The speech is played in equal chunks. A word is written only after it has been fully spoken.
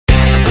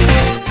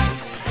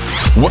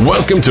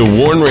Welcome to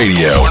Warn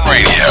Radio.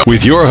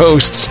 With your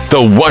hosts,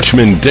 the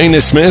Watchman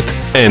Dana Smith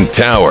and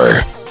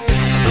Tower.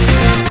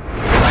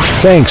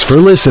 Thanks for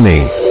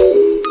listening.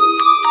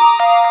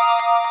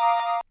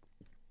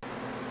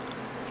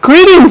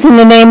 Greetings in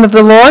the name of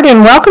the Lord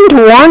and welcome to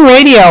Warn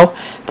Radio.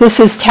 This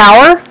is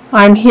Tower.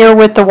 I'm here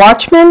with the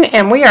Watchman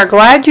and we are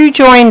glad you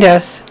joined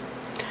us.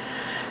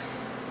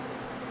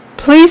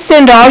 Please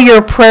send all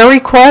your prayer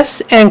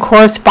requests and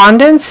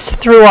correspondence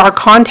through our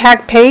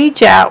contact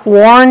page at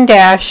warn-usa.com.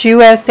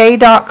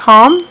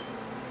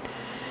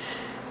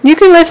 You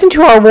can listen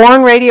to our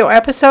Warn Radio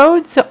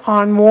episodes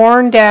on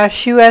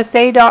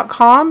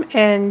warn-usa.com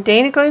and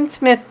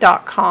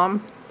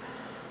danaglennsmith.com.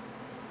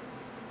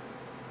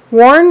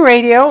 Warn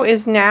Radio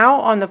is now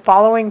on the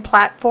following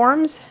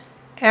platforms: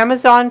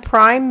 Amazon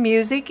Prime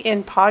Music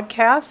in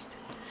podcast,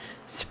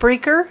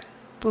 Spreaker,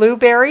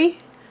 Blueberry,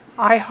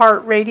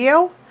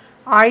 iHeartRadio,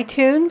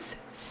 iTunes,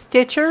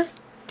 Stitcher,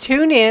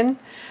 TuneIn,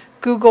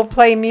 Google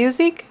Play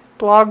Music,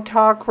 Blog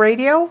Talk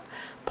Radio,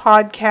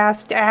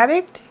 Podcast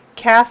Addict,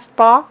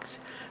 Castbox,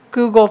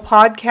 Google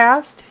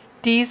Podcast,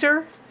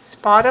 Deezer,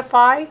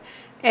 Spotify,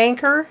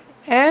 Anchor,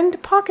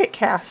 and Pocket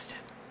Cast.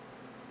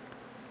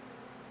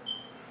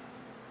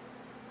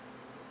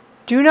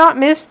 Do not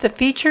miss the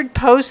featured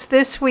posts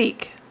this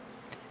week.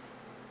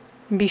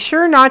 And be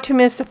sure not to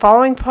miss the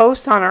following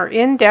posts on our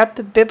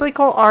in-depth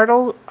biblical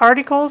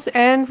articles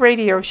and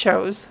radio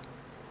shows.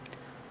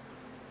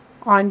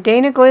 On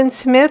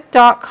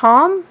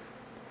danaglennsmith.com,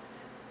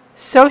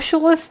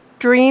 Socialist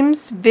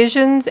Dreams,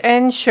 Visions,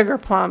 and Sugar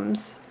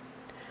Plums.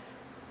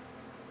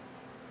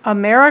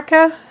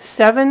 America,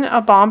 7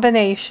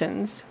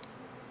 Abominations.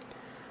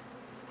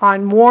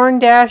 On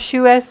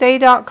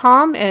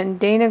warn-usa.com and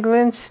Dana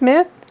Glenn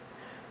Smith,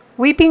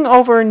 Weeping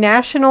Over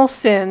National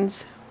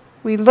Sins.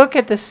 We look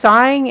at the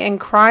sighing and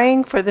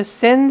crying for the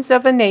sins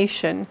of a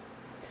nation.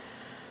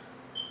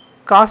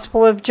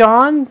 Gospel of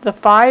John, the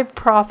 5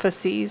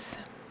 prophecies.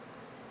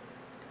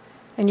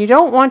 And you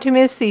don't want to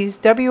miss these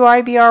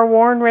WIBR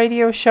Warn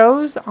Radio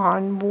shows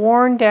on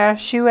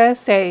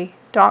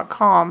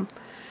warn-usa.com.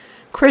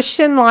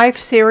 Christian Life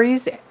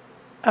series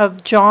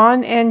of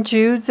John and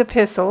Jude's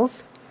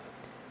epistles.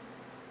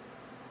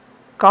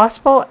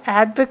 Gospel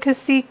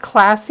Advocacy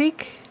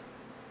Classic.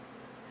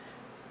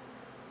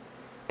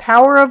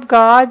 Power of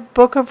God,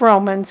 Book of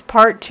Romans,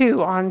 Part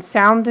 2 on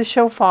Sound the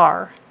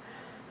Shofar.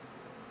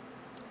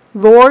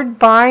 Lord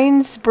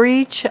binds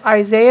breach,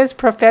 Isaiah's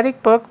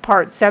prophetic book,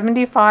 Part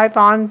 75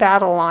 on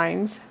battle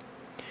lines.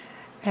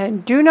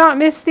 And do not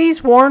miss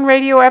these Warn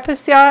Radio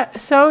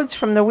episodes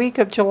from the week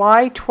of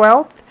July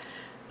 12th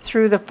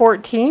through the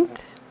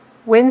 14th.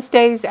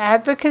 Wednesday's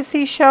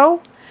Advocacy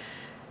Show,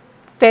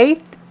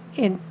 Faith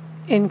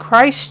in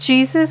Christ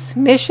Jesus,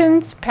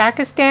 Missions,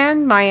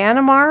 Pakistan,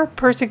 Myanmar,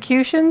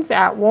 Persecutions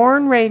at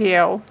Warn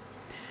Radio.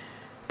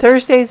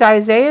 Thursday's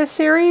Isaiah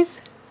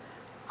series,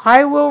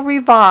 I Will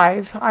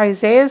Revive,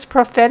 Isaiah's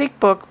prophetic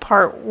book,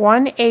 Part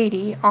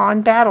 180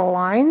 on battle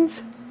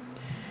lines.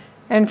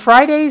 And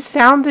Friday's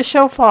Sound the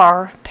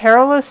Shofar,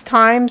 Perilous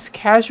Times,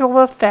 Casual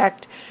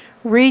Effect,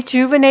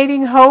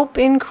 Rejuvenating Hope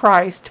in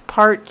Christ,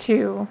 Part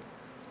 2.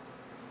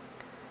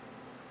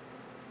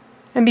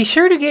 And be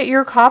sure to get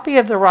your copy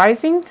of The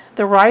Rising.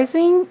 The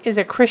Rising is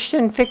a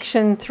Christian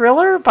fiction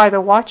thriller by the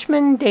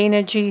Watchman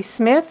Dana G.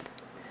 Smith.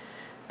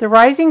 The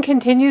Rising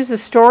continues the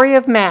story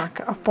of Mac,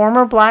 a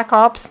former Black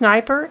Ops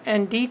sniper,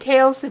 and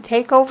details the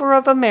takeover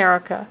of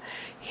America.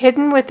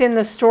 Hidden within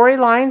the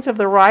storylines of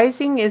The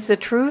Rising is the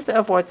truth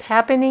of what's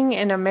happening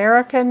in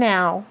America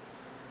now.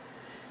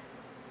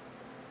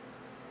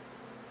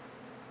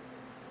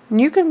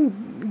 You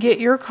can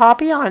get your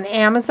copy on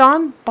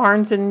Amazon,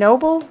 Barnes &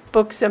 Noble,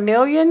 Books A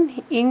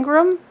Million,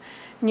 Ingram.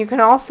 And you can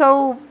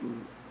also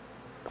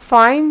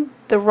find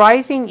the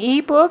Rising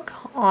ebook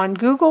on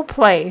Google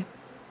Play.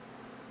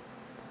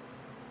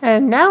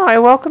 And now I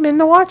welcome in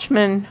the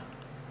Watchman.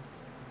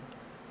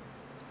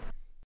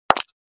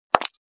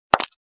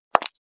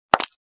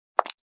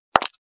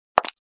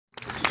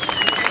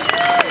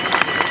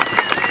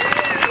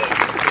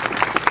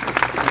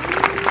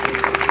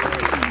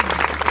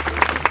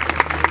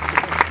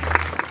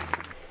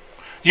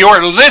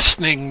 You're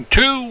listening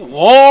to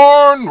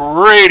Warn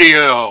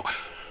Radio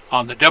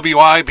on the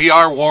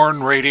WIBR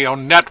Warn Radio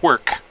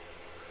Network.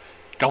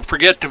 Don't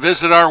forget to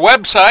visit our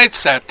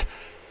websites at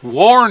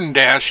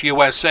warn-usa.com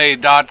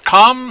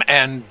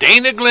and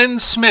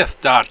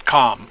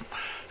danaglennsmith.com.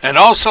 And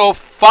also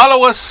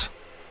follow us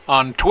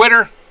on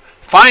Twitter,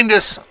 find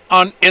us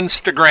on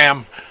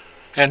Instagram,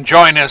 and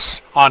join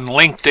us on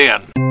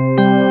LinkedIn.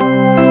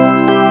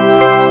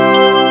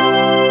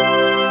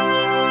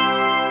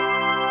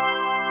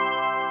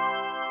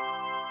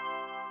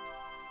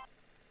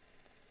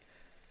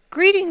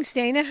 Greetings,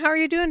 Dana. How are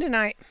you doing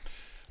tonight?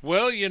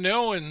 Well,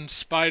 in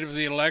spite of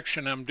the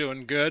election, I'm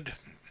doing good.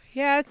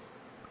 Yeah.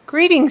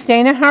 Greetings,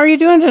 Dana. How are you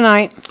doing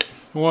tonight?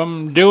 Well,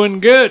 I'm doing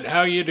good.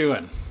 How are you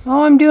doing?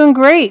 Oh, I'm doing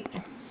great.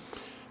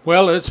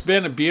 Well, it's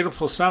been a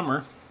beautiful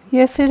summer.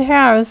 Yes, it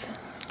has.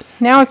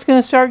 Now it's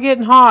going to start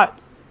getting hot.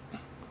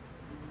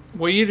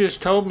 Well, you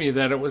just told me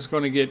that it was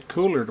going to get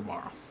cooler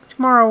tomorrow.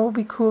 Tomorrow will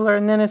be cooler,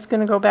 and then it's going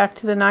to go back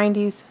to the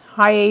 90s,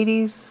 high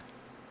 80s.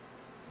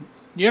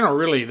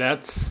 Really,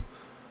 that's,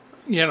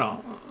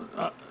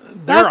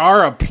 there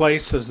are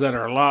places that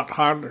are a lot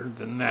hotter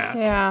than that.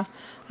 Yeah.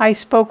 I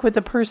spoke with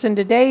a person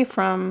today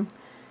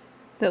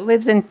that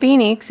lives in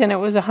Phoenix, and it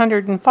was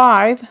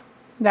 105.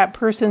 That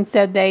person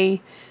said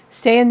they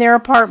stay in their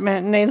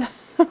apartment, and they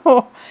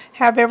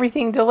have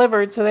everything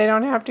delivered so they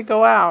don't have to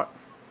go out.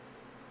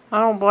 I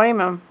don't blame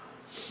them.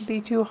 It'd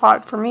be too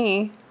hot for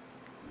me.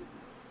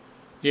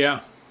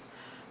 Yeah.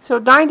 So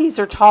 90s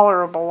are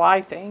tolerable,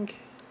 I think.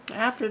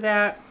 After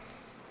that,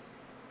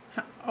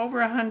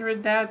 over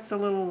 100, that's a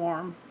little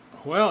warm.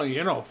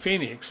 Well,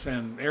 Phoenix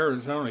and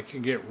Arizona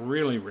can get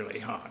really, really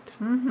hot.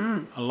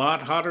 Mm-hmm. A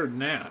lot hotter than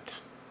that.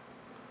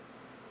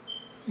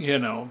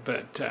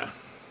 But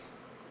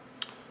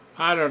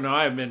I don't know.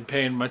 I haven't been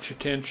paying much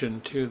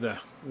attention to the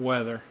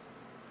weather.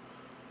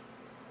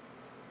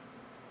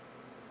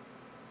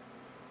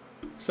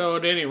 So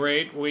at any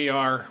rate,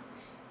 our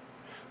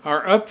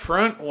up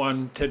front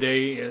one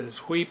today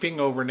is Weeping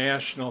Over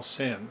National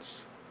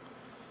Sins.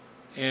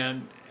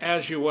 And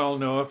as you well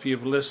know, if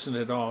you've listened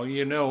at all,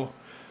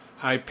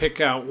 I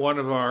pick out one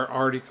of our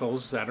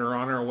articles that are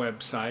on our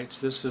websites.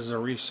 This is a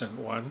recent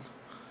one.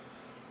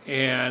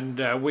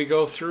 And we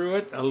go through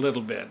it a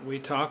little bit. We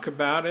talk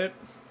about it.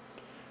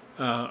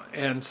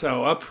 And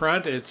so up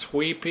front, it's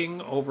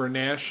Weeping Over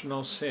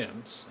National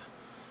Sins.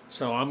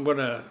 So I'm going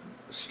to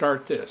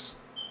start this.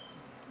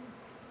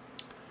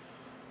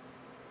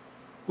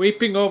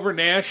 Weeping Over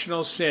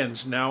National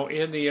Sins. Now,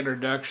 in the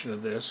introduction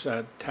of this,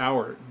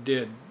 Tower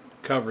did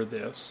cover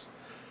this.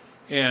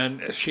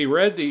 And she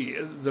read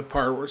the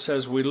part where it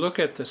says, we look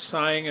at the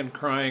sighing and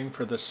crying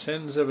for the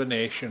sins of a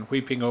nation,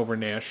 weeping over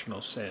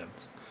national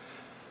sins.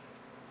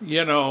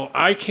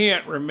 I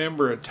can't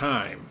remember a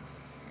time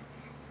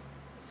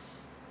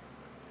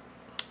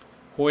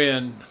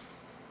when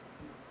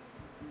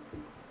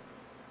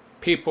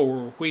people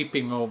were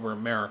weeping over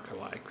America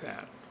like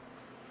that.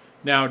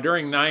 Now,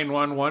 during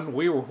 9/11,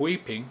 we were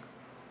weeping,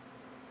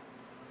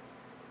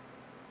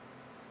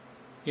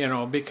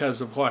 because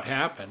of what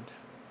happened.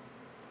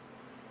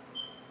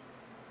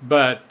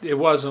 But it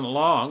wasn't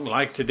long.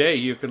 Like today,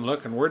 you can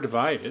look and we're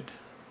divided.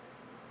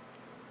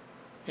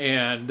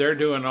 And they're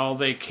doing all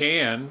they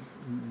can,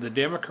 the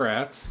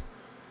Democrats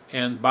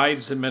and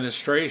Biden's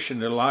administration,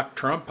 to lock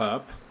Trump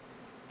up.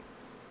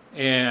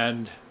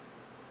 And,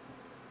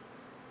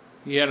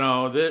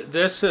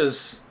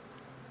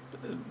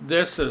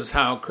 this is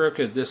how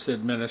crooked this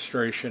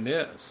administration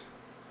is.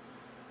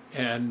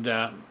 And,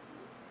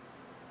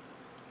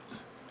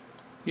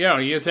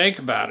 you think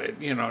about it,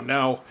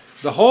 now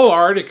the whole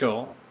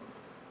article,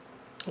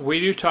 we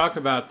do talk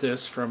about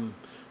this from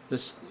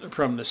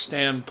the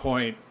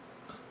standpoint,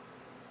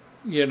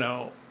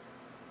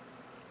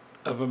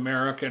 of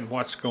America and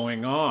what's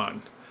going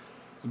on.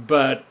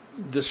 But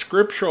the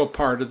scriptural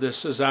part of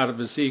this is out of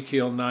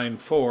Ezekiel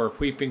 9:4,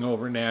 weeping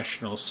over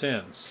national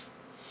sins,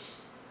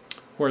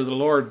 where the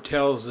Lord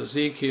tells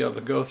Ezekiel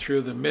to go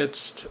through the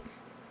midst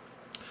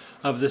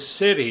of the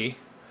city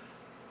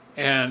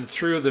and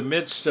through the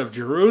midst of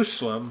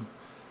Jerusalem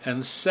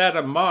and set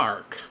a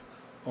mark,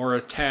 or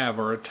a tav,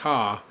 or a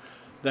ta.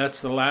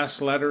 That's the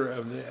last letter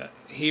of the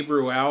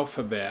Hebrew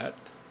alphabet.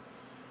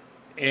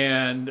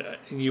 And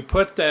you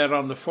put that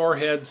on the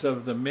foreheads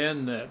of the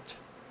men that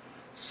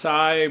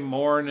sigh,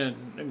 mourn,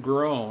 and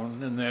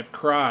groan, and that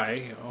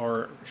cry,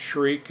 or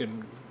shriek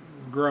and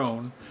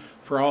groan,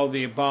 for all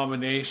the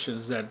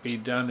abominations that be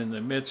done in the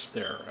midst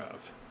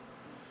thereof.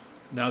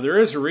 Now, there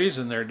is a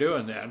reason they're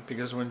doing that,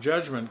 because when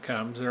judgment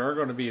comes, there are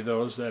going to be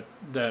those that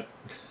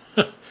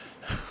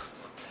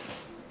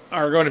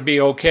are going to be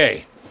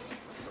okay,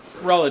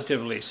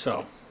 relatively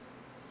so.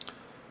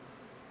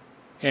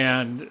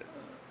 And,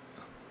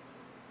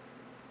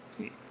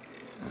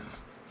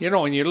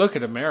 when you look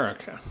at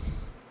America,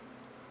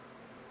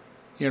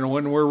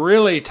 when we're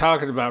really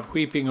talking about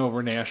weeping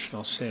over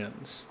national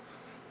sins,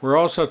 we're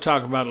also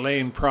talking about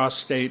laying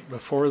prostrate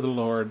before the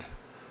Lord.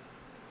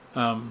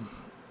 And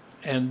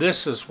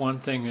this is one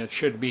thing that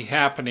should be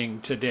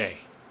happening today.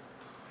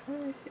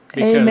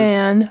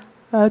 Amen.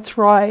 That's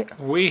right.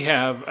 We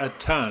have a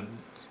ton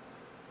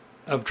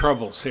of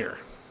troubles here.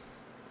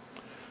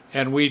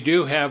 And we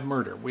do have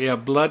murder. We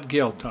have blood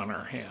guilt on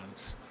our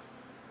hands.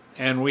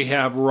 And we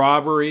have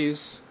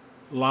robberies,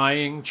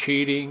 lying,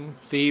 cheating,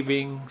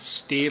 thieving,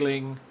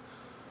 stealing,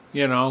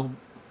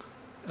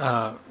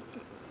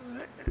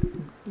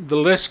 the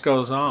list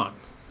goes on.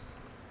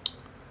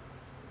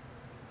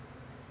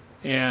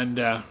 And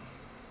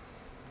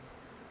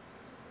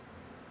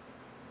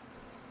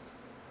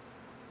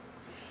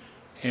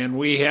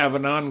we have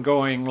an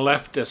ongoing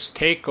leftist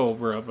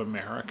takeover of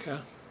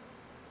America.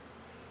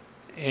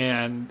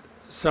 And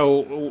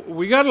so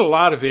we got a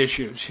lot of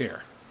issues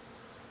here.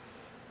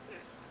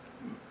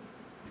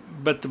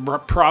 But the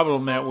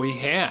problem that we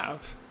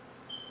have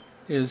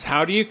is,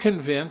 how do you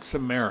convince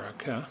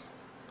America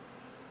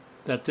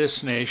that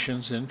this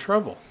nation's in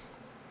trouble?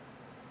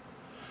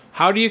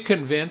 How do you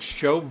convince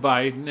Joe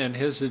Biden and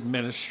his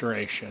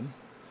administration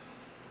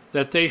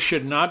that they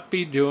should not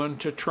be doing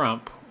to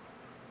Trump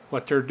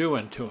what they're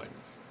doing to him?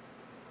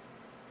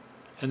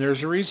 And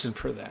there's a reason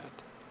for that.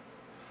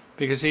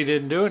 Because he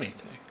didn't do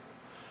anything.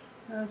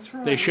 That's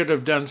right. They should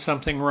have done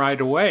something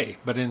right away.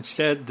 But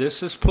instead,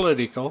 this is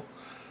political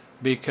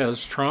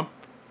because Trump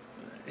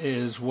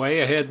is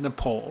way ahead in the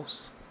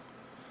polls.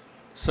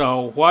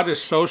 So what do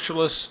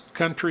socialist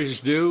countries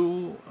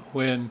do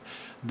when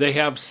they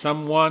have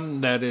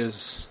someone that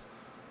is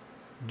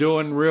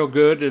doing real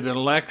good at an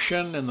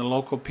election and the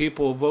local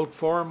people will vote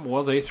for him?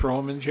 Well, they throw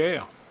him in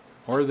jail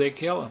or they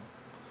kill him.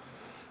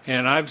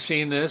 And I've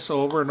seen this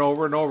over and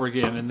over and over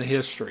again in the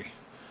history.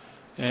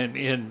 And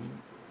in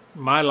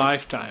my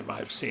lifetime,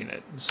 I've seen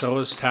it. And so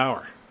has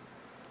Tower.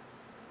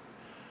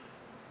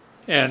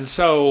 And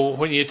so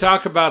when you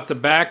talk about the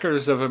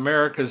backers of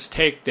America's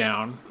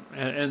takedown,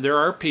 and there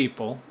are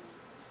people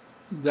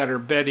that are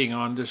betting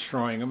on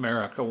destroying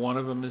America. One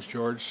of them is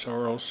George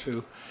Soros,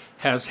 who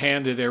has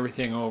handed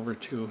everything over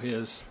to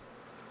his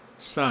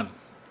son.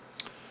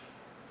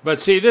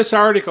 But see, this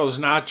article is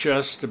not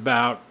just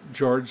about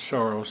George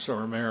Soros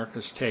or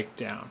America's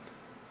takedown.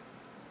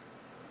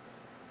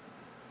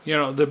 You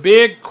know, the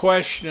big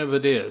question of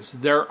it is,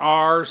 there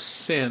are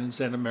sins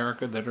in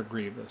America that are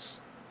grievous.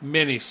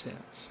 Many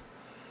sins.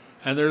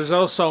 And there's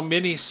also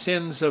many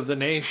sins of the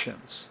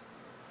nations.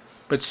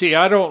 But see,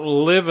 I don't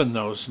live in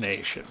those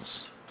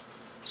nations.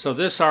 So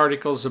this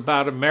article is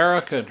about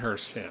America and her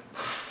sins.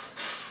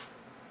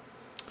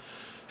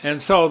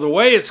 And so the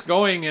way it's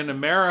going in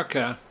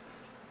America,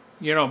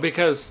 you know,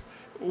 because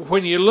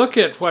when you look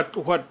at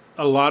what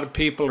a lot of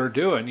people are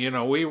doing, you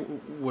know, we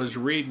was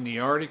reading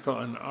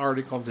an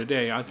article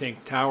today, I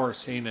think Tower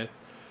seen it,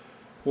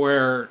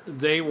 where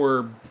they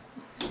were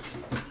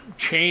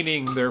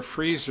chaining their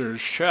freezers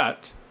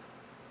shut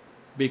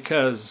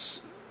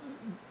because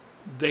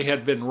they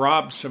had been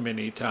robbed so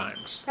many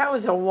times. That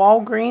was a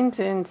Walgreens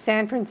in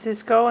San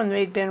Francisco, and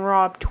they'd been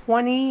robbed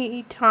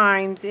 20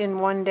 times in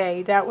one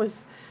day. That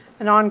was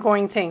an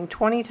ongoing thing,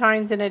 20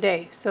 times in a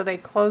day. So they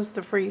closed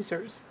the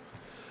freezers.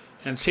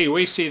 And see,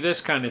 we see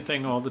this kind of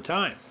thing all the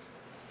time.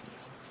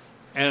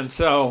 And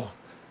so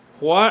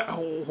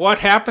what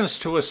happens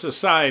to a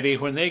society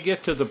when they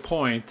get to the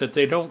point that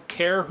they don't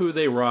care who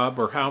they rob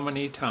or how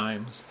many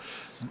times,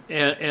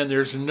 and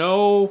there's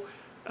no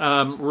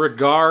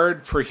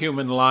regard for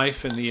human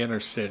life in the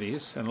inner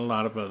cities and a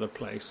lot of other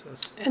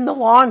places. And the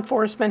law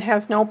enforcement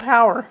has no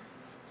power.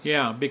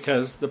 Yeah,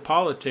 because the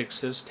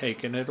politics has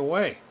taken it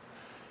away.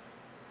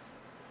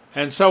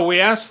 And so we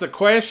ask the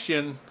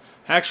question,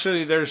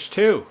 actually there's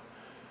two.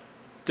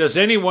 Does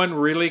anyone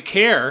really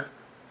care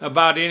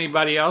about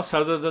anybody else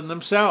other than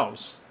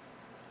themselves?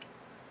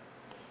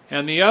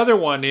 And the other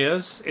one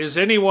is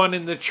anyone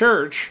in the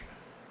church,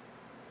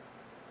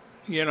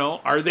 you know,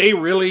 are they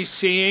really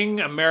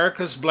seeing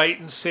America's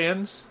blatant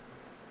sins?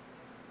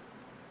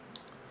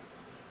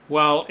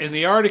 Well, in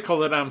the article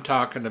that I'm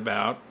talking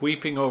about,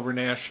 Weeping Over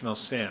National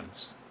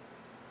Sins,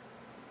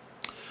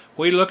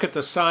 we look at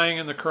the sighing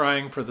and the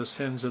crying for the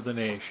sins of the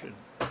nation.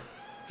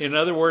 In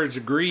other words,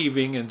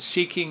 grieving and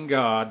seeking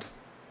God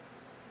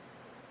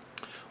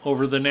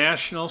over the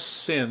national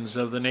sins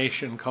of the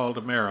nation called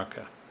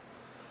America.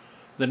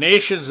 The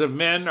nations of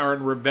men are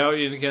in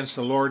rebellion against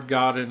the Lord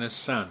God and His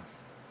Son.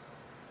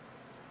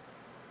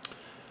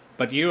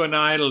 But you and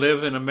I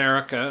live in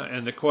America,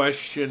 and the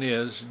question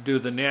is, do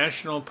the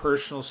national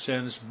personal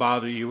sins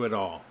bother you at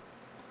all?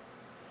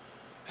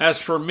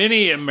 As for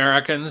many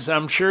Americans,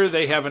 I'm sure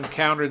they have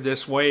encountered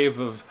this wave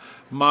of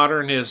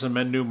modernism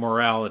and new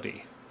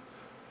morality.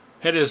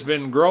 It has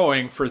been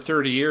growing for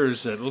 30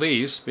 years at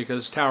least,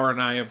 because Tower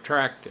and I have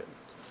tracked it.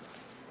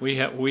 We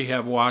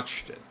have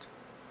watched it.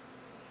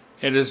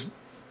 It is,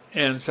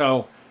 and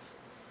so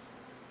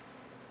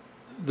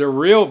the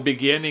real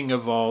beginning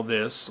of all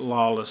this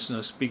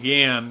lawlessness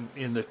began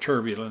in the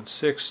turbulent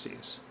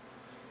 60s.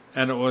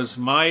 And it was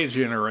my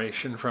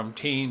generation from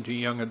teen to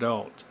young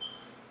adult.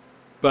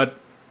 But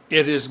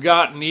it has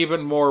gotten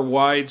even more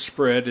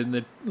widespread in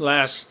the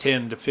last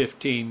 10 to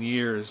 15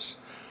 years.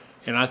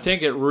 And I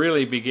think it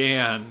really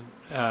began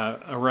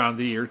around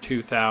the year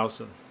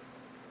 2000.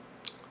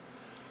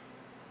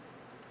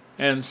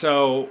 And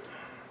so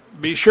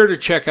be sure to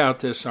check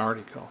out this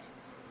article,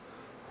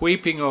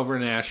 Weeping Over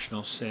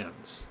National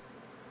Sins.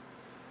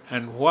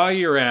 And while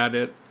you're at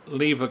it,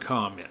 leave a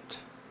comment.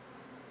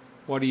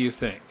 What do you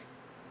think?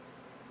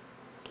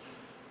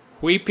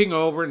 Weeping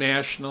Over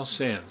National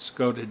Sins.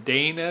 Go to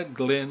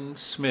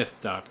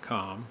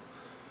DanaGlynnSmith.com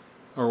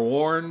or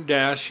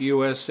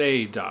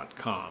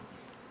warn-usa.com.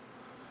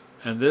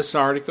 And this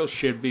article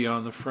should be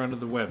on the front of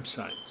the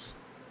websites.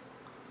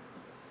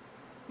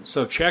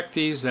 So check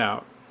these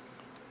out.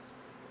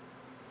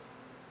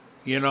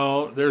 You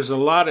know, there's a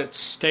lot at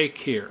stake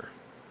here,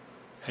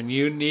 and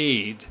you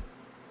need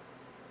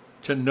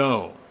to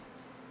know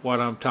what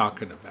I'm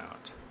talking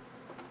about.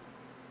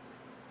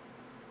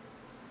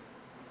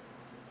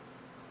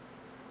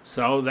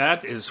 So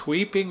that is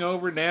Weeping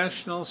Over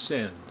National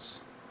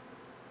Sins.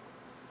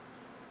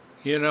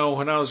 You know,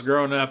 when I was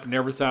growing up, I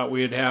never thought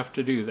we'd have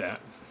to do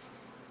that.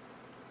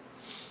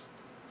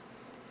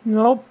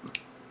 Nope.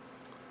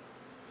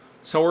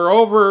 So we're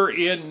over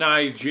in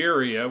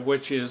Nigeria,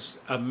 which is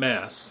a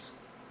mess.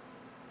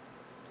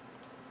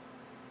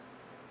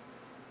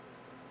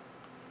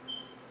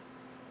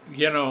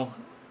 You know,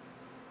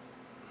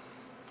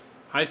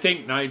 I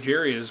think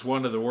Nigeria is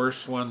one of the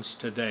worst ones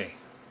today.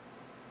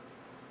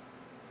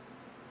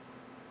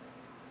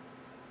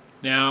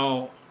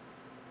 Now,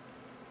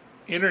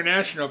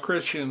 International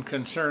Christian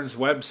Concerns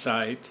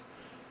website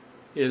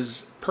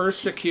is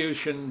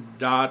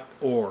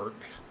persecution.org.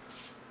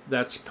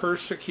 That's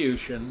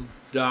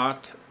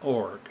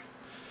persecution.org.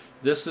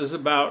 This is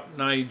about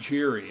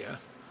Nigeria,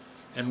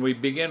 and we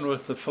begin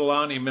with the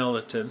Fulani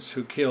militants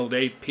who killed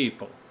 8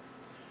 people.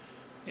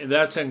 And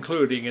that's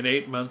including an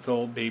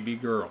 8-month-old baby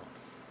girl.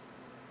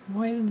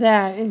 Well,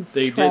 that is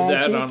They tragic. did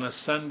that on a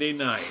Sunday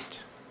night.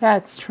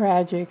 That's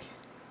tragic.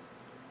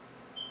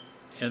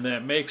 And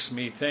that makes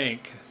me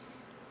think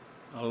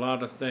a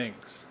lot of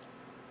things.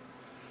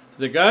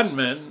 The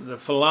gunmen, the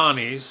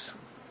Fulanis,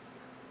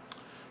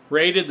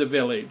 raided the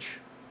village,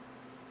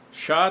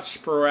 shot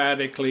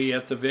sporadically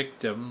at the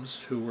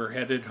victims who were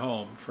headed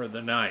home for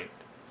the night.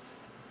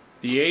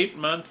 The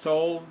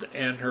 8-month-old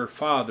and her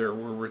father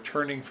were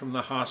returning from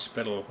the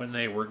hospital when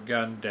they were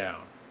gunned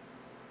down.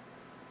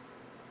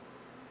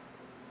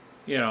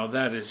 You know,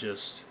 that is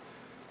just,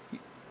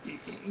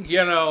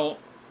 you know,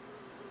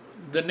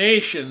 the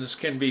nations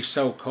can be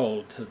so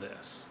cold to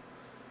this.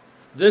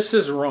 This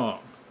is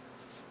wrong.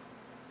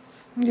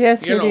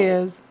 Yes, You it know,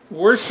 is.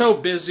 We're so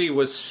busy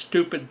with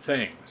stupid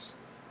things.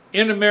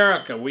 In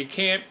America, we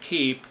can't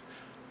keep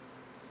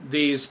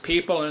these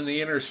people in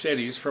the inner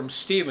cities from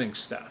stealing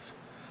stuff.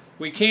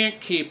 We can't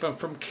keep them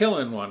from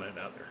killing one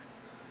another.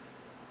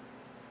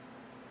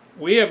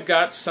 We have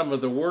got some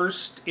of the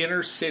worst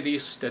inner city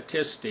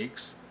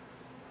statistics,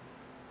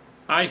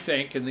 I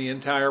think, in the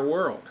entire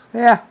world.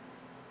 Yeah.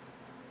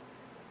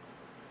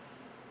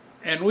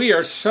 And we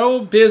are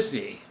so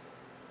busy,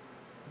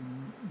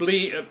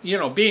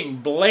 being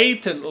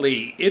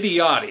blatantly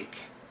idiotic,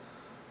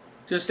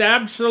 just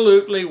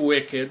absolutely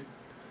wicked,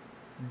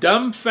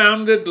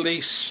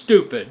 dumbfoundedly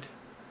stupid,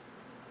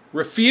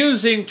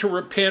 refusing to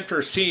repent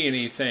or see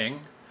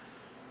anything.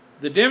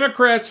 The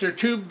Democrats are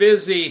too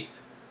busy,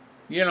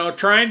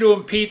 trying to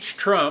impeach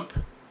Trump,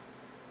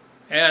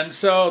 and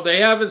so they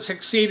haven't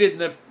succeeded in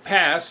the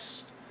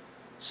past,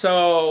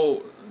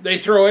 so they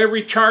throw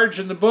every charge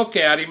in the book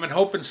at him and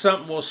hoping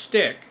something will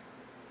stick.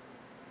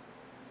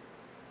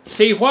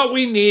 See, what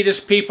we need is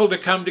people to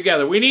come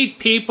together. We need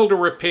people to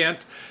repent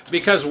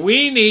because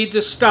we need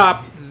to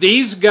stop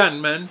these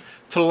gunmen,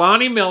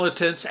 Fulani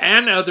militants,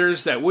 and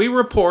others that we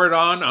report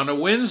on a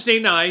Wednesday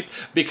night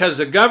because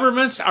the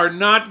governments are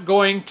not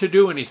going to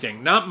do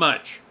anything. Not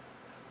much.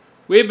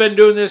 We've been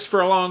doing this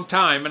for a long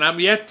time, and I'm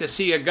yet to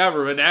see a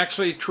government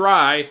actually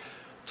try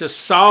to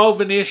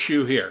solve an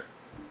issue here.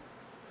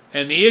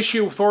 And the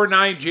issue for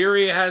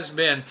Nigeria has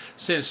been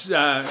since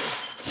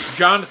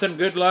Jonathan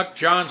Goodluck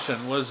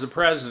Johnson was the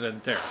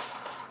president there.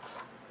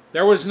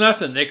 There was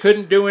nothing. They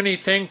couldn't do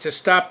anything to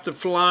stop the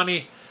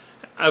Fulani.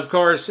 Of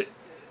course,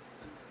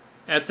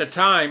 at the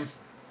time,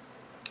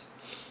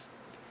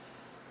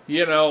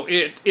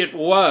 it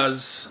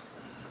was.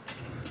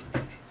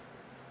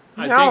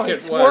 I think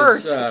it's it was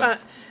worse.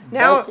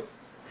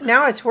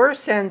 Now it's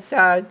worse since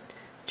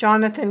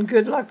Jonathan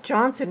Goodluck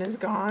Johnson is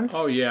gone.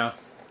 Oh, yeah.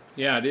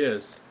 Yeah, it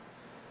is.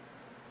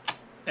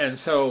 And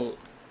so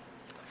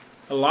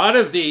a lot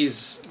of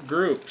these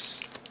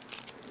groups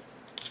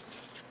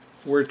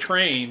were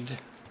trained,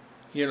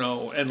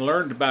 and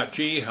learned about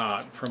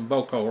jihad from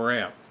Boko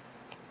Haram.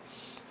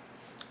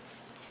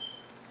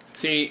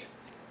 See,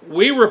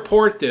 we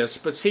report this,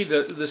 but see,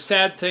 the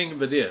sad thing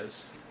of it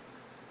is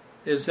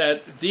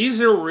that these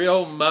are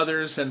real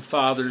mothers and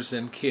fathers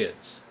and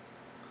kids.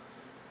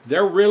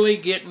 They're really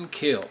getting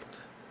killed.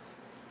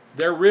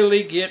 They're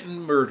really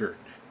getting murdered.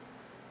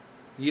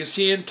 You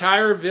see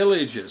entire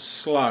villages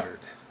slaughtered.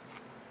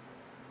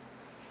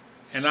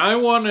 And I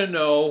want to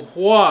know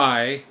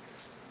why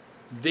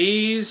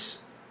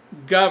these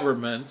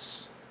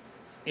governments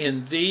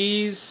in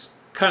these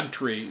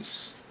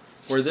countries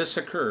where this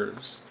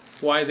occurs,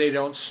 why they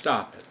don't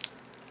stop it.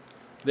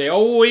 They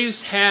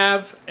always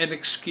have an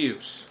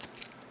excuse.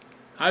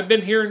 I've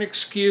been hearing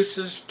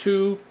excuses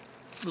too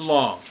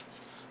long.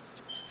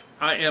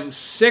 I am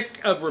sick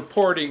of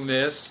reporting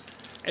this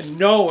and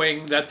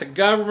knowing that the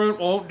government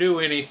won't do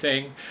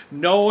anything,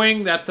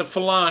 knowing that the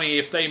Fulani,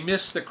 if they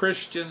miss the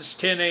Christians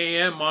 10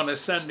 a.m. on a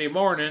Sunday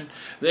morning,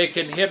 they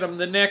can hit them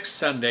the next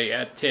Sunday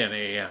at 10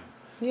 a.m.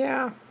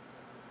 Yeah.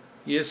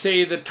 You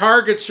see, the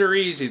targets are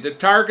easy. The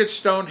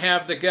targets don't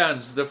have the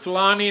guns. The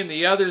Fulani and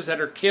the others that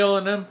are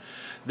killing them,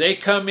 they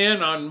come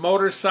in on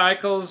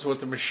motorcycles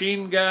with a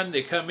machine gun.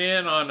 They come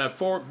in on a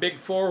big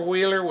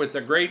four-wheeler with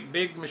a great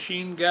big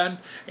machine gun,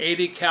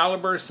 80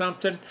 caliber or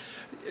something.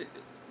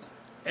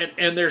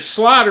 And they're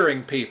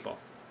slaughtering people.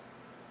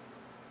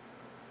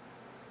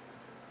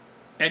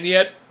 And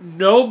yet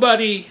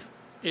nobody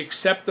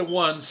except the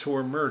ones who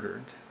were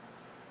murdered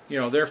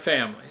their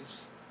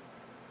families.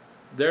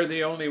 They're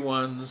the only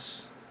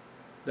ones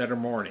that are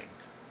mourning.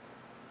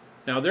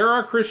 Now, there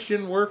are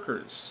Christian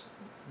workers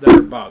that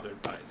are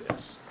bothered by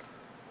this.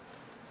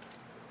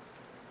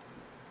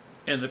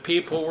 And the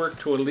people work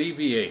to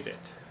alleviate it.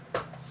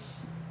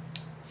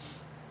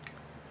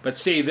 But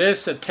see,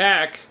 this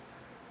attack,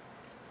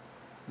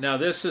 now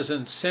this is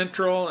in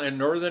central and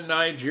northern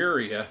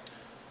Nigeria.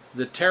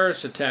 The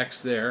terrorist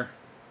attacks there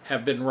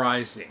have been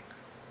rising.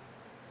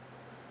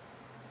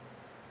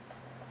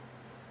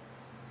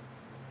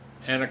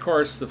 And of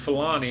course, the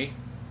Fulani,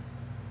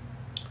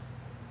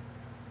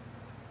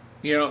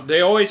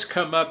 they always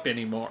come up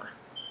anymore.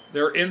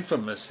 They're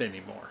infamous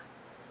anymore.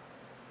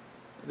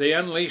 They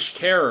unleash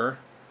terror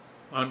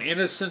on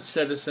innocent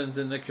citizens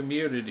in the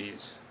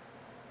communities.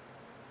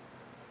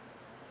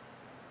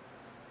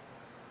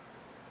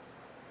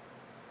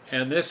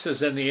 And this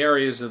is in the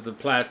areas of the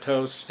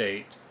Plateau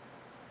State.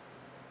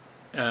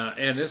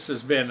 And this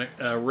has been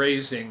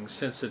raising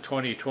since the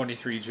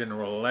 2023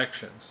 general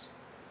elections.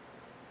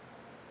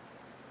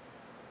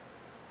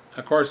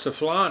 Of course, the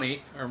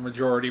Fulani are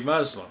majority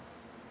Muslim.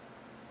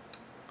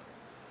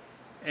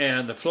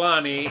 And the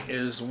Fulani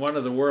is one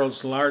of the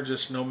world's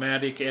largest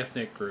nomadic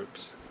ethnic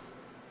groups.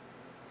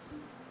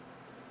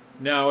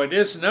 Now, it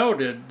is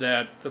noted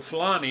that the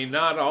Fulani,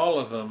 not all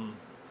of them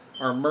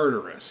are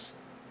murderous.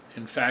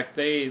 In fact,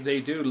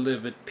 they do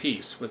live at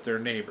peace with their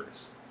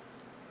neighbors.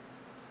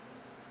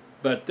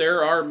 But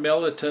there are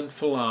militant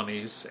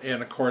Fulanis,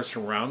 and of course,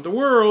 around the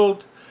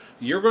world,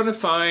 you're going to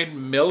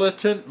find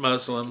militant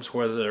Muslims,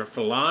 whether they're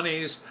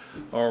Fulanis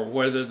or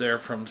whether they're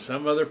from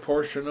some other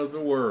portion of the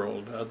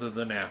world other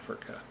than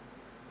Africa.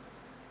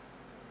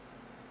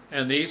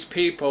 And these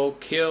people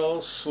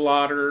kill,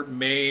 slaughter,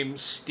 maim,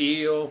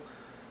 steal.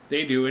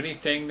 They do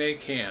anything they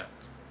can.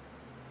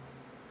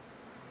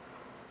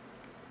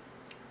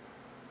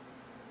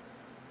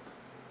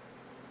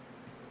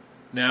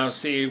 Now,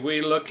 see,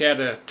 we look at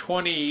a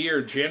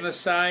 20-year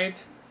genocide,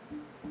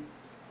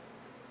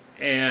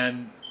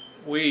 and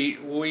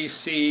we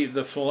see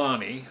the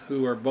Fulani,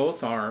 who are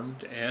both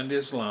armed and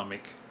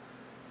Islamic,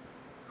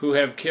 who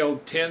have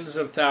killed tens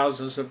of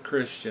thousands of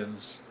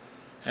Christians,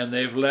 and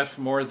they've left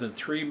more than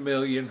 3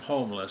 million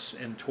homeless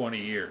in 20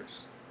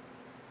 years.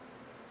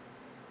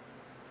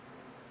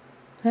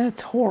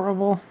 That's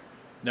horrible.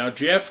 Now,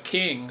 Jeff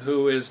King,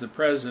 who is the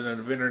president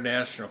of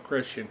International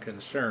Christian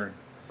Concern,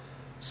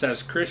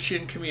 says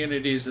Christian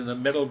communities in the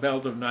middle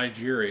belt of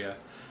Nigeria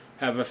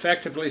have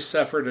effectively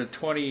suffered a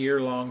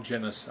 20-year-long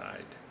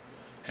genocide.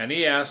 And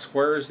he asks,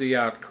 where is the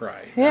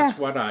outcry? Yeah. That's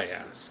what I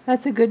ask.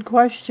 That's a good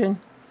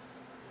question.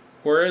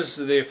 Where is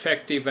the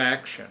effective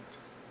action?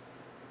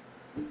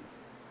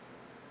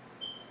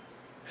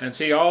 And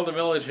see, all the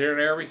military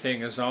and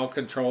everything is all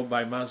controlled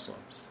by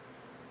Muslims.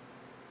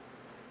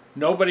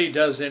 Nobody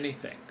does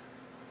anything.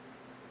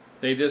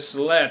 They just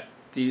let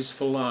these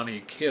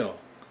Fulani kill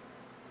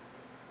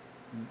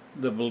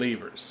the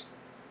believers.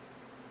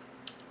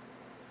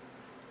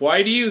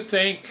 Why do you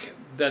think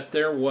that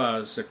there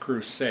was a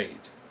crusade?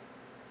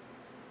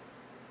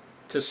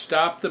 To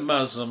stop the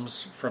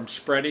Muslims from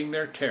spreading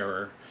their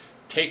terror,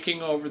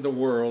 taking over the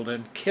world,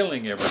 and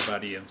killing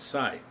everybody in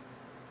sight.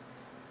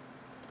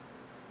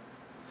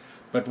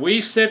 But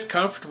we sit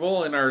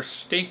comfortable in our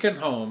stinking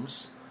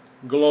homes,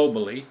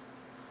 globally,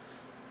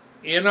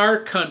 in our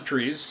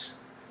countries,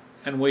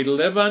 and we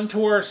live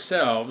unto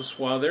ourselves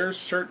while there's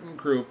certain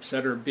groups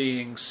that are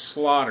being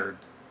slaughtered.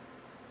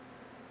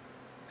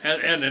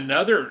 And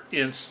another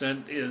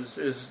instant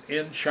is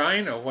in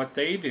China, what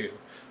they do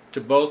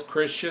to both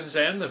Christians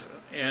and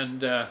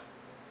the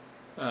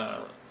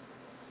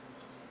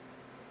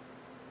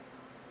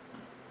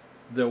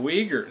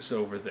Uyghurs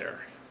over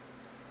there.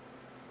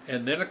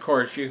 And then, of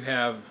course, you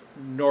have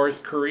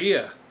North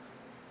Korea,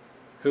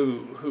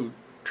 who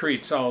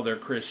treats all their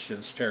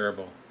Christians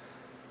terrible.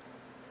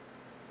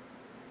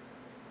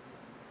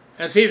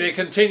 And see, they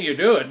continue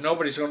to do it.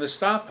 Nobody's going to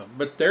stop them.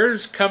 But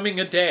there's coming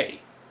a day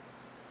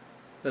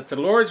that the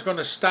Lord's going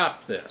to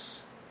stop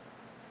this.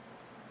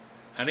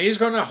 And He's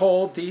going to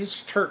hold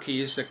these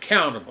turkeys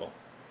accountable.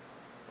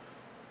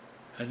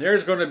 And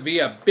there's going to be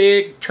a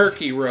big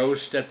turkey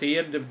roast at the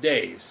end of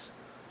days.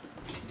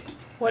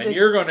 And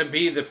you're going to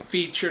be the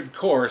featured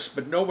course,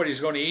 but nobody's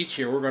going to eat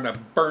you. We're going to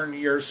burn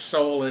your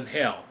soul in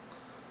hell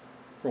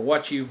for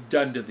what you've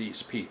done to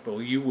these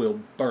people. You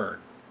will burn.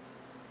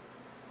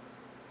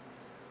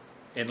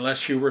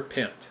 Unless you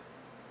repent.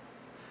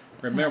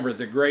 Remember,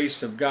 the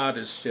grace of God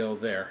is still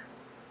there.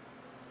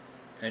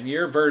 And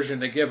your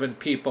version of giving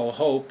people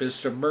hope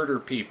is to murder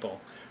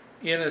people,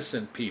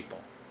 innocent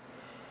people.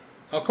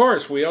 Of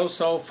course, we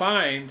also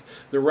find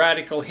the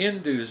radical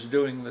Hindus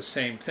doing the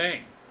same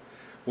thing.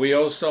 We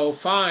also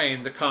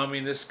find the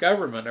communist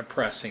government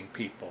oppressing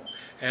people,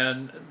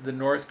 and the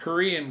North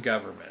Korean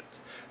government.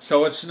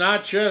 So it's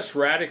not just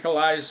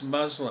radicalized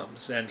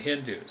Muslims and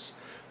Hindus,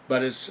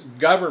 but it's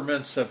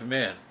governments of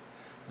men.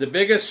 The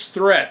biggest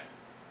threat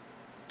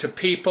to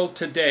people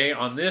today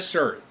on this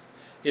earth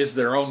is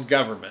their own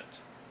government.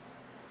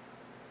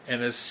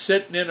 and is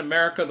sitting in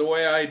America the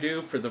way I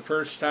do for the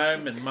first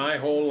time in my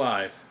whole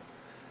life.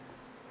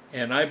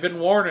 And I've been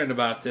warning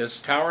about this.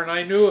 Tower and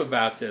I knew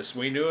about this.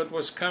 We knew it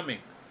was coming.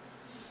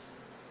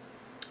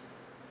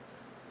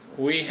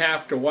 We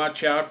have to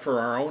watch out for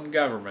our own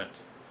government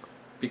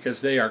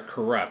because they are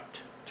corrupt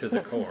to the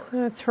core.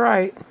 That's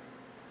right.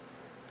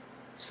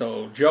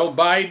 So Joe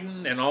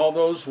Biden and all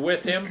those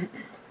with him,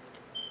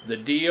 the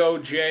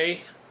DOJ,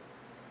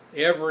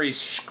 every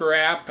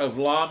scrap of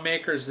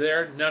lawmakers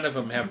there, none of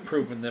them have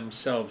proven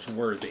themselves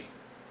worthy.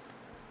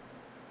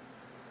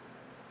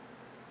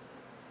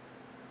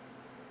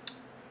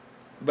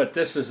 But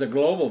this is a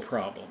global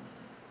problem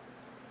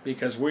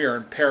because we are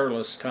in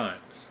perilous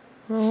times.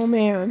 Oh,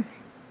 man.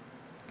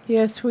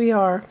 Yes, we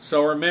are.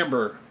 So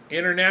remember,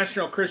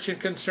 International Christian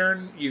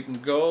Concern, you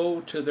can go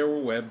to their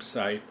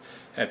website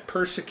at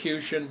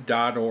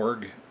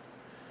persecution.org.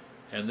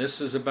 And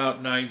this is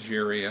about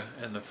Nigeria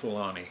and the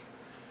Fulani.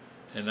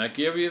 And I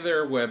give you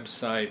their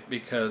website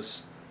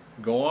because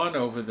go on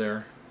over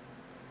there,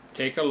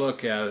 take a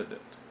look at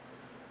it,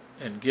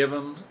 and give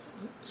them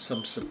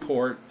some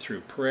support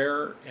through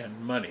prayer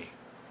and money.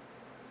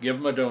 Give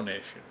them a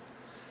donation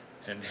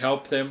and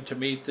help them to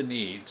meet the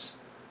needs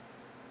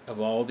of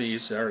all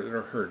these that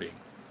are hurting.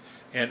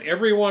 And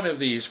every one of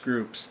these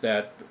groups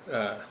that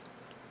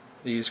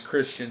these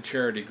Christian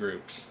charity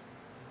groups,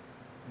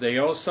 they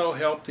also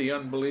help the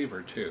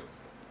unbeliever too.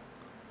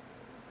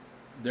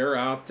 They're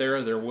out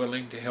there, they're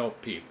willing to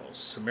help people.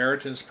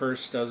 Samaritan's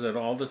Purse does it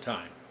all the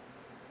time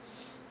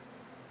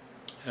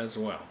as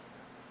well.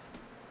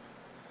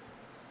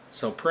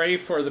 So pray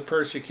for the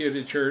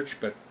persecuted church,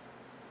 but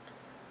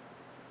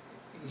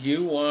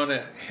you want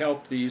to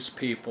help these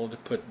people to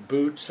put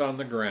boots on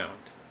the ground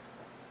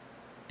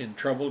in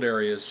troubled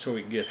areas so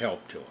we can get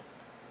help to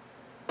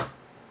them.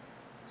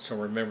 So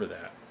remember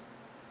that.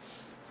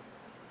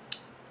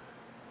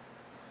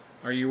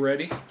 Are you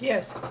ready?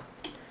 Yes.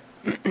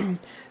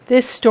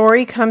 This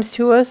story comes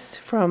to us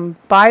from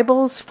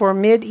Bibles for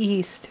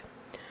Mideast.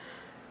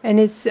 And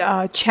it's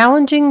a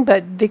challenging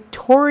but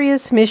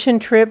victorious mission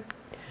trip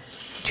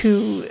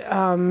to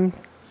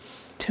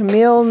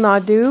Tamil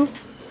Nadu.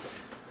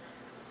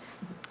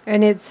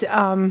 And it's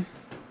Tamil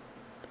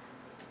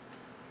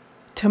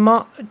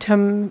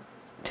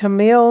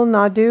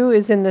Nadu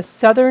is in the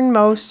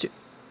southernmost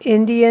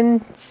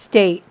Indian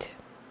state.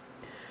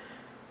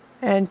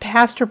 And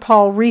Pastor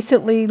Paul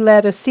recently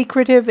led a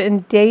secretive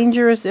and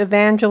dangerous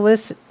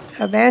evangelism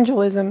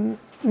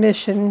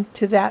mission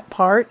to that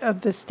part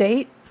of the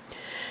state.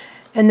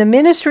 And the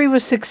ministry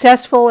was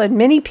successful, and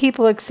many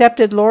people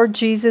accepted Lord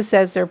Jesus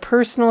as their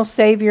personal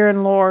Savior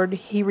and Lord,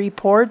 he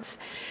reports,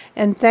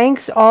 and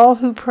thanks all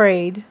who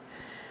prayed.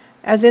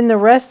 As in the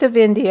rest of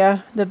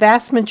India, the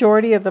vast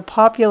majority of the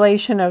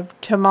population of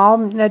Tamil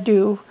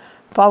Nadu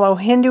follow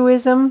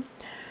Hinduism,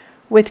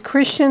 with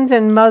Christians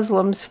and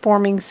Muslims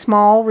forming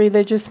small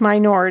religious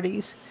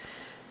minorities.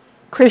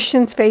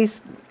 Christians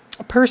face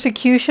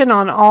persecution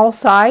on all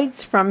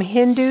sides, from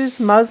Hindus,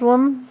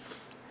 Muslim,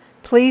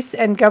 police,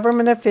 and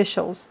government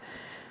officials.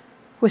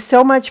 With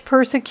so much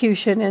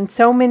persecution and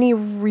so many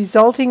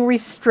resulting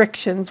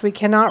restrictions, we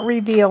cannot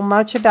reveal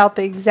much about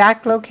the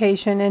exact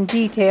location and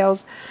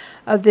details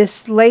of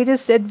this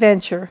latest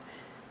adventure,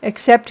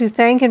 except to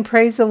thank and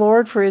praise the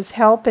Lord for his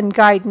help and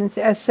guidance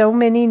as so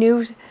many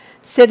new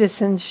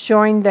citizens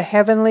joined the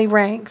heavenly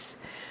ranks.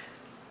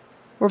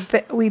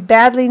 We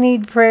badly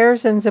need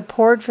prayers and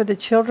support for the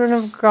children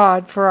of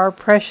God for our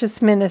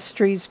precious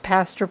ministries,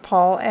 Pastor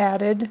Paul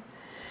added.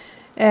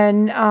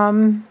 And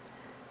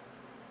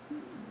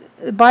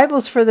the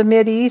Bibles for the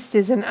Mideast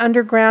is an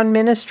underground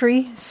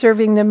ministry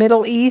serving the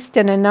Middle East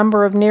and a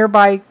number of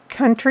nearby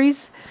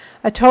countries.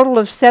 A total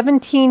of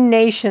 17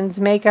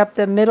 nations make up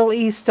the Middle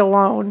East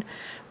alone,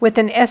 with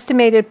an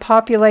estimated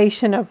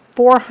population of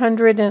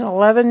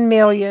 411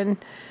 million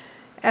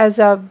as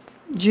of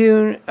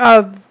June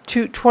of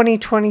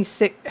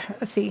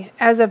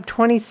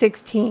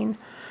 2016.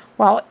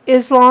 While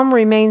Islam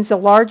remains the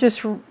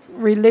largest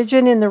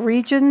religion in the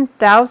region,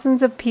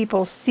 thousands of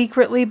people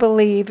secretly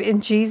believe in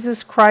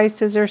Jesus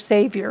Christ as their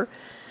Savior.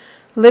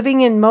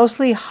 Living in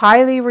mostly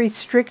highly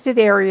restricted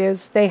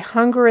areas, they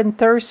hunger and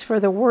thirst for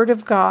the Word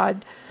of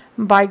God.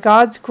 By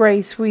God's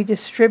grace, we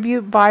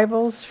distribute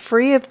Bibles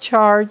free of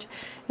charge,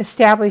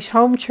 establish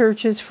home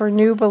churches for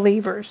new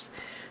believers.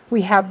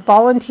 We have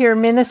volunteer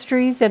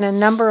ministries and a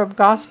number of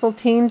gospel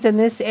teams in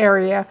this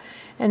area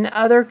and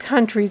other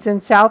countries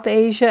in South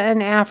Asia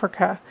and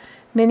Africa.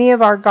 Many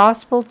of our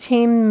gospel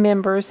team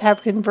members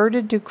have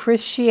converted to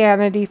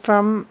Christianity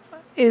from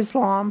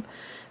Islam,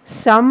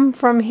 some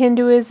from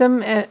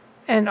Hinduism,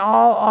 and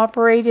all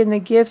operate in the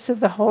gifts of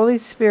the Holy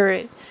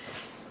Spirit.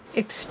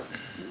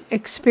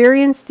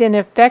 Experienced in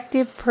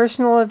effective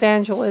personal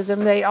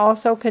evangelism, they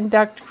also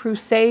conduct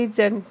crusades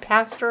and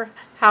pastor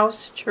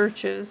house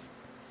churches.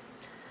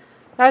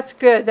 That's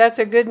good. That's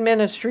a good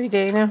ministry,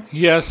 Dana.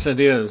 Yes, it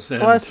is.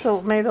 And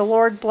may the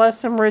Lord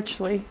bless them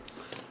richly.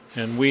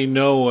 And we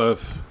know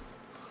of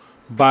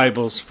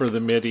Bibles for the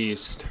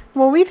Mideast.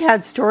 Well, we've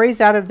had stories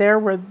out of there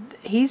where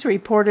he's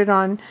reported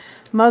on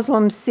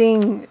Muslims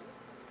seeing,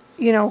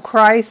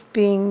 Christ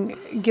being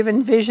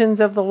given visions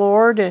of the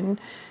Lord and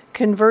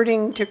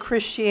converting to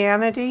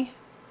Christianity.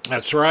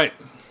 That's right.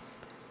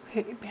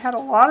 He had a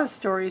lot of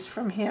stories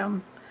from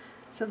him.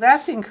 So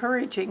that's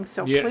encouraging.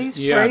 So please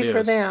pray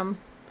for them.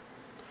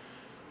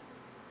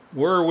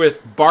 We're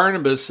with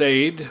Barnabas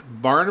Aid,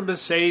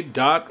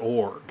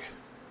 barnabasaid.org.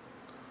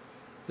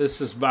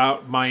 This is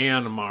about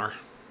Myanmar.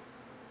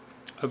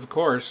 Of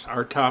course,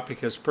 our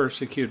topic is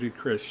persecuted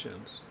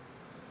Christians.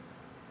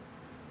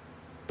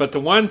 But the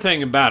one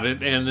thing about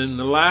it, and in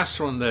the last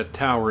one that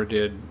Tower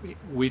did,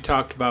 we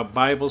talked about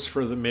Bibles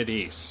for the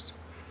Mideast.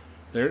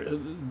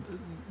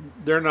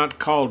 They're not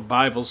called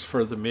Bibles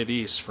for the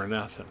Mideast for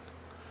nothing.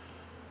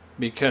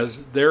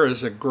 Because there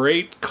is a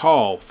great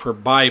call for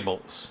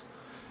Bibles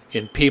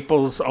in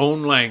people's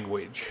own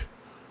language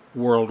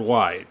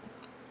worldwide.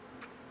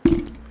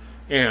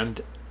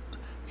 And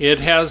it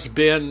has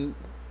been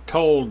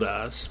told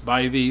us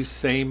by these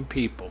same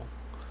people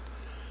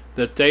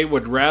that they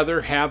would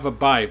rather have a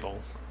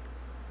Bible.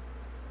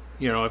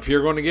 If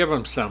you're going to give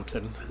them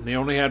something, and they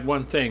only had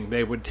one thing,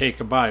 they would take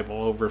a Bible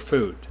over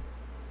food.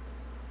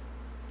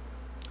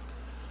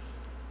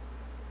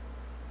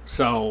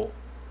 So,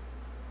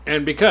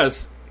 and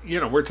because,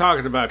 we're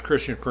talking about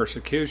Christian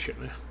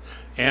persecution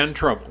and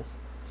trouble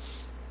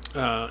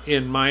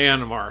in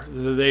Myanmar.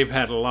 They've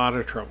had a lot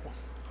of trouble.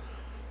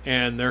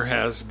 And there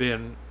has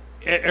been,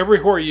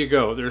 everywhere you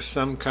go, there's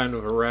some kind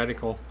of a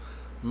radical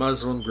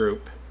Muslim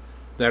group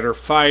that are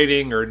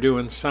fighting or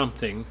doing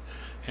something.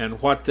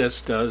 And what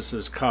this does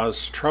is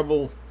cause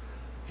trouble,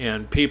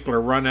 and people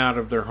are run out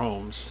of their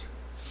homes.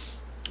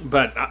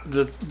 But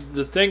the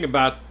thing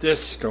about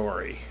this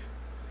story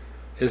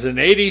is an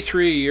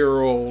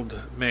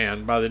 83-year-old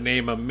man by the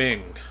name of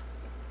Ming.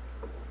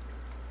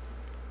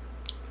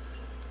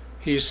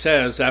 He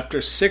says, after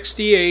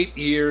 68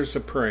 years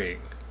of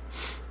praying,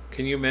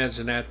 can you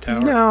imagine that,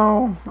 Tower?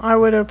 No, I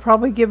would have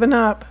probably given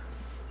up.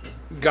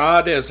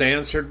 God has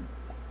answered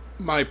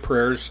my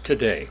prayers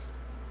today.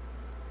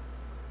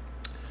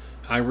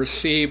 I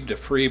received a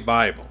free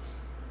Bible.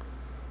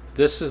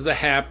 This is the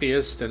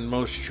happiest and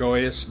most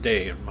joyous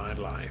day in my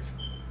life.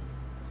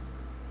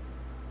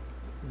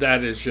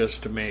 That is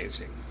just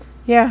amazing.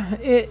 Yeah,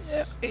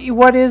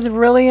 what is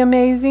really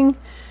amazing,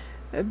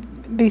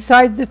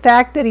 besides the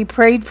fact that he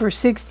prayed for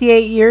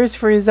 68 years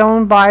for his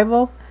own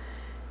Bible,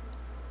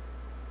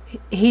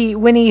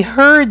 when he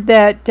heard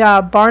that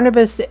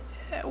Barnabas,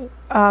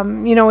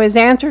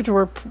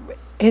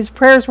 his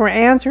prayers were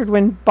answered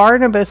when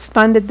Barnabas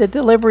funded the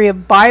delivery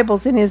of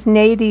Bibles in his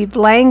native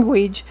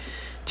language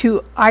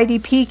to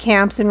IDP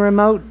camps in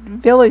remote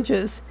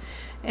villages.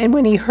 And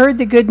when he heard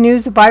the good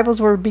news the Bibles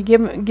were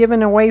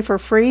given away for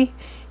free,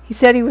 he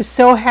said he was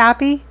so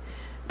happy,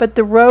 but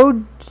the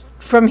road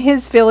from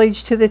his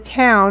village to the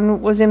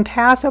town was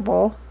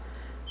impassable.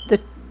 The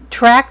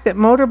track that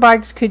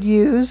motorbikes could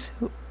use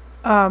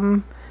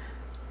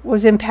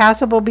was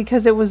impassable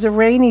because it was a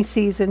rainy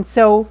season.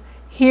 So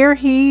here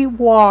he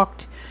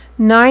walked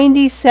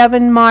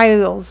 97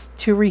 miles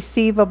to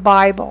receive a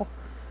Bible,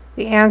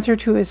 the answer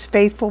to his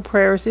faithful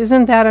prayers.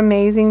 Isn't that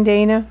amazing,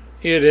 Dana?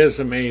 It is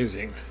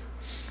amazing.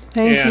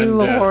 Thank you,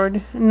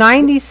 Lord.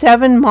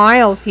 97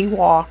 miles he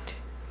walked.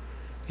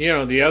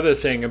 The other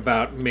thing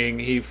about Ming,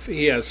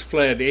 he has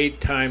fled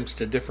 8 times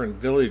to different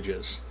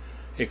villages,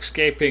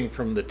 escaping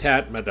from the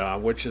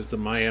Tatmadaw, which is the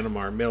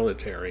Myanmar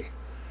military.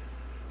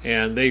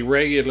 And they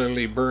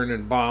regularly burn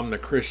and bomb the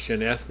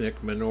Christian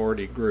ethnic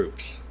minority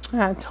groups.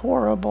 That's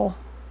horrible.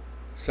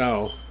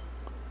 So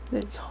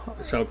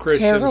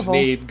Christians terrible.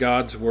 need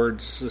God's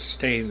word to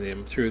sustain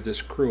them through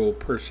this cruel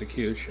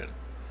persecution.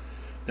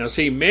 Now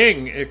see,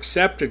 Ming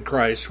accepted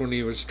Christ when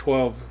he was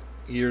 12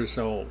 years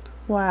old.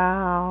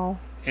 Wow.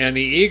 And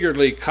he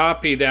eagerly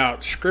copied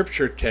out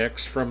scripture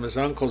texts from his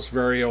uncle's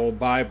very old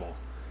Bible.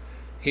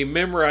 He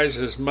memorized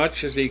as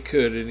much as he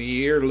could, and a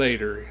year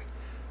later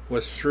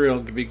was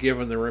thrilled to be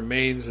given the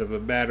remains of a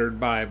battered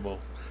Bible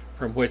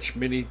from which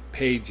many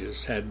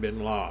pages had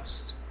been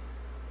lost.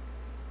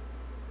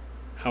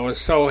 I was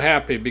so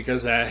happy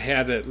because I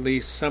had at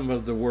least some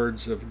of the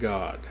words of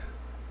God.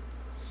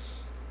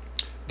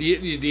 Do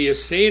you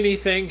see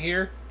anything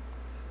here?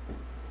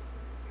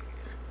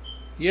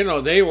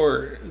 They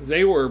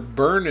were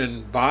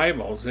burning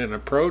Bibles in a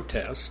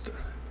protest.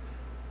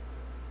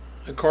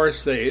 Of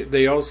course,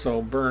 they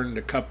also burned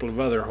a couple of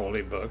other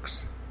holy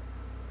books.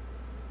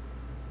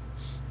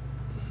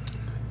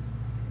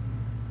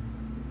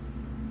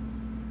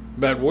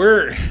 But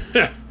we're,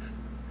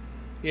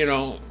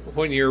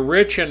 when you're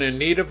rich and in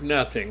need of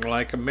nothing,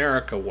 like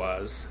America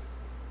was,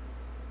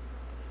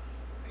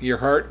 your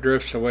heart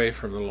drifts away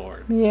from the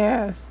Lord.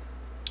 Yes.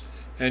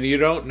 And you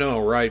don't know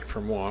right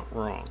from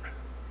wrong.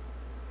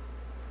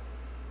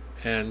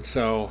 And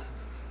so,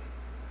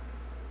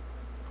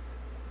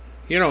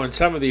 in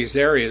some of these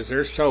areas,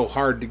 they're so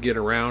hard to get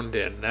around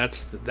in.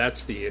 That's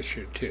the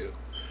issue, too.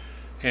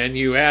 And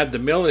you add the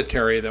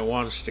military that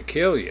wants to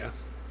kill you.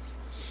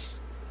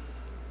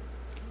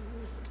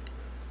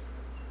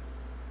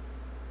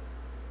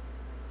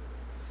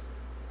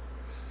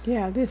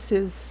 Yeah,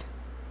 it's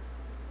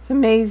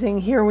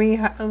amazing. Here we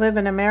live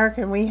in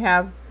America and we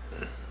have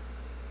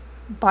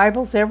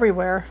Bibles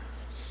everywhere.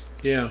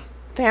 Yeah.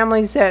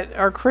 Families that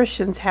are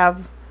Christians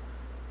have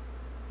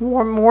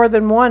more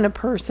than one a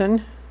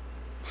person.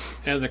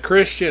 And the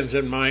Christians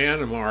in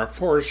Myanmar are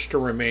forced to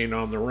remain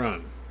on the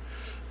run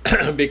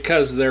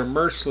because they're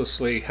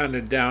mercilessly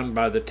hunted down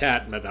by the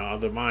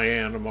Tatmadaw, the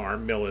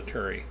Myanmar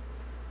military.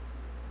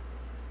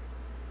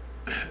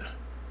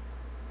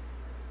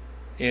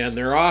 And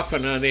they're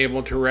often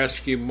unable to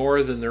rescue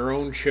more than their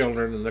own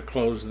children and the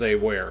clothes they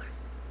wear.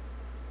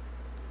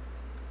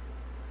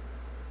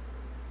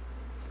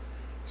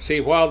 See,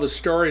 while the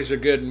stories are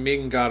good and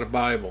Ming got a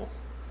Bible,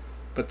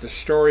 but the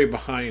story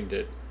behind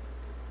it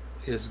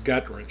is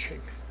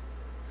gut-wrenching.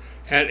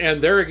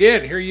 And there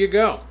again, here you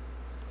go.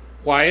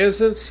 Why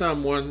isn't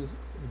someone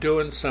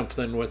doing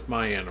something with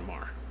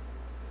Myanmar?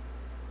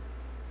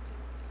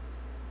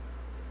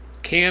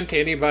 Can't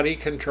anybody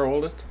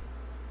control it?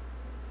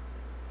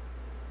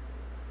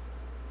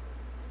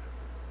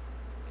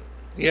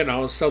 You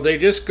know, so they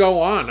just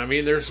go on. I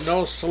mean, there's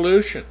no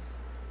solution.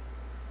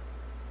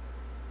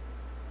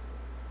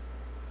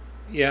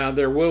 Yeah,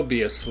 there will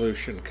be a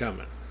solution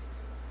coming.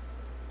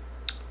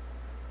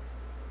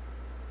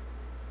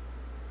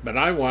 But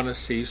I want to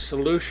see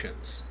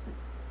solutions.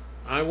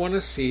 I want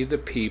to see the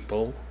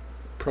people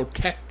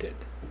protected.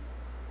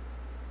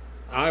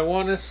 I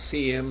want to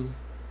see them,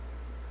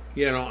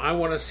 I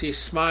want to see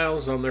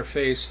smiles on their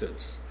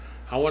faces.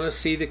 I want to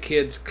see the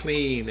kids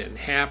clean and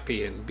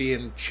happy and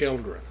being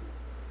children.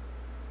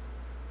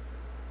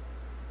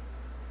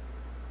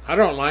 I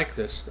don't like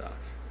this stuff.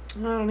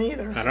 I don't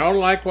either. I don't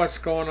like what's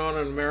going on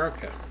in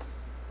America.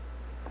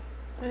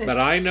 But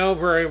I know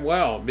very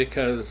well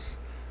because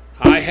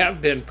I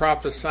have been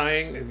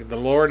prophesying. The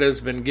Lord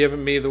has been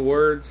giving me the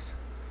words.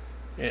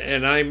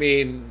 And I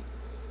mean,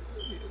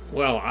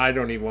 well, I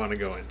don't even want to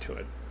go into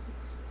it.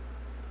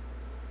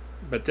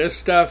 But this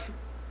stuff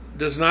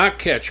does not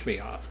catch me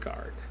off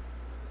guard,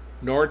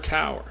 nor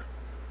tower.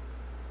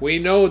 We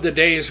know the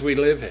days we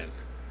live in.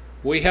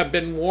 We have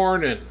been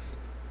warning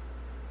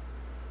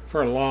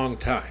for a long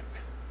time.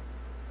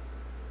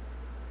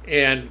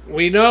 And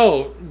we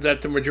know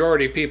that the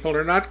majority of people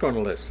are not going to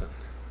listen.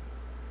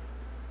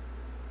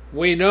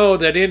 We know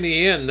that in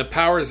the end, the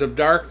powers of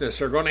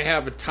darkness are going to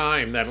have a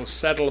time that will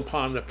settle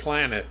upon the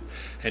planet.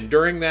 And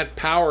during that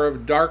power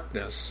of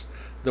darkness,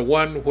 the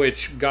one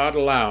which God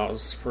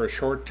allows for a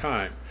short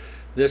time,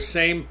 this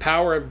same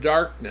power of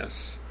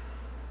darkness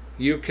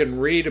you can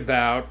read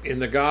about in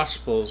the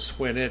Gospels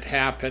when it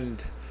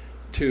happened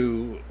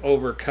to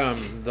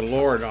overcome the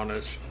Lord on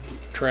his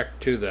trek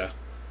to the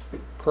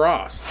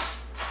cross.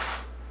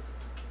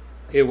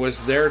 It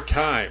was their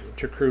time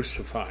to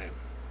crucify him.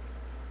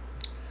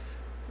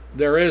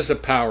 There is a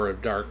power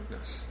of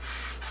darkness.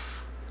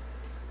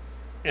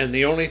 And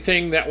the only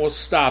thing that will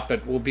stop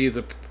it will be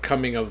the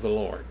coming of the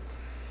Lord.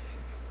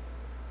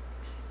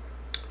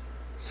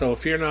 So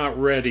if you're not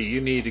ready, you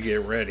need to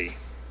get ready.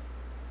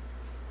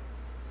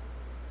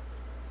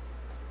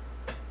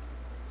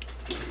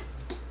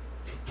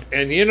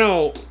 And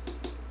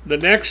the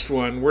next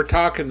one, we're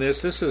talking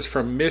this is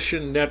from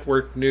Mission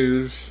Network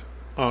News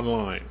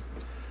Online.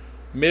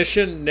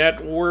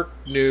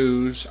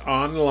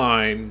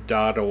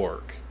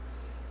 MissionNetworkNewsOnline.org.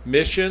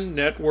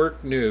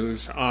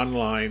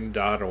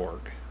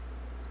 MissionNetworkNewsOnline.org.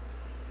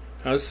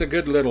 It's a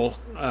good little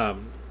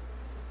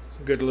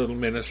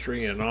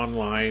ministry, and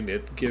online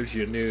it gives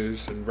you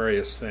news and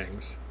various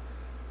things.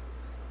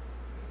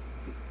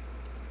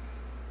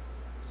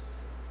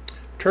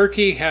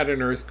 Turkey had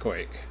an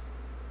earthquake,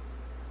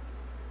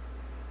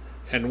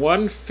 and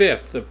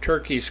 1/5 of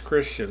Turkey's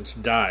Christians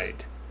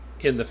died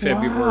in the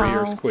February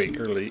earthquake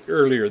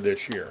earlier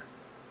this year.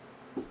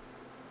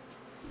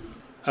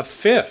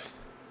 1/5.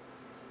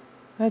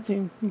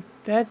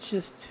 That's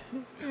just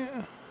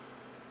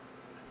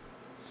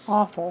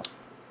awful.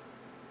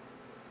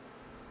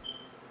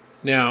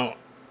 Now,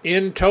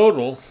 in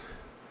total,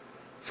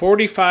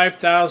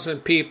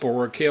 45,000 people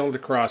were killed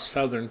across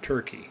southern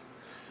Turkey.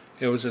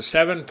 It was a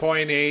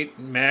 7.8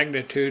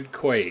 magnitude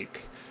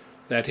quake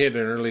that hit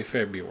in early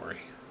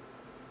February.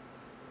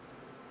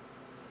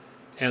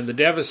 And the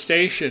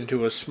devastation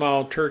to a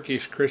small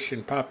Turkish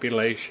Christian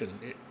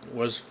population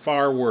was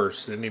far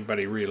worse than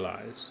anybody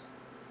realized.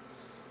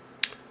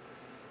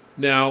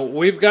 Now,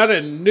 we've got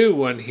a new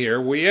one here.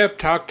 We have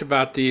talked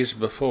about this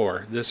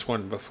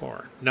one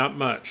before. Not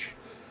much,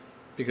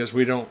 because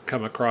we don't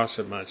come across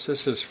it much.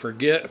 This is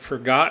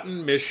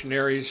Forgotten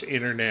Missionaries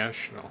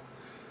International.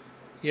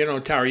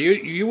 Tower,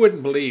 you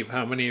wouldn't believe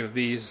how many of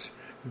these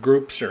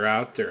groups are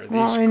out there,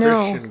 these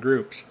Christian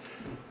groups.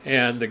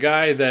 And the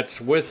guy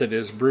that's with it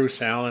is Bruce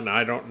Allen.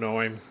 I don't know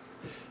him,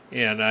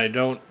 and I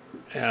don't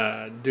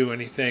do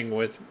anything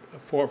with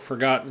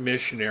Forgotten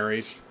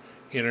Missionaries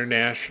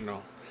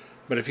International.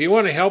 But if you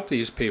want to help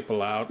these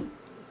people out,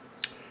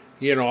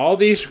 all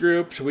these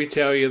groups, we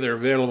tell you they're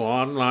available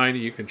online.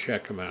 You can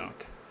check them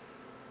out.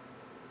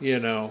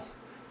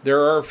 There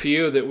are a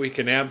few that we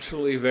can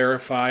absolutely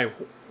verify,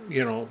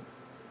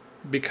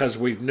 because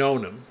we've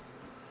known them.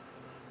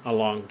 a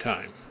long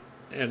time,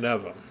 and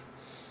of them.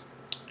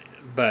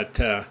 But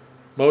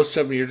most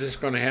of them you're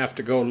just going to have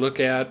to go look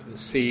at and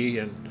see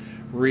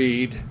and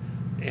read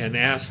and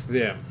ask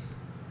them.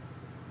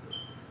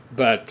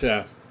 But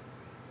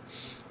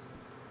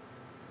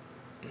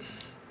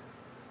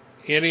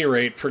any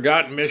rate,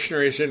 Forgotten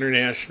Missionaries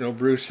International,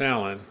 Bruce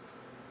Allen,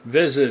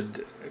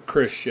 visited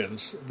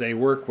Christians they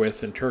work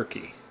with in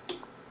Turkey.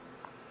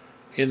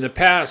 In the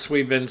past,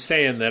 we've been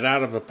saying that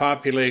out of a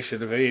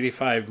population of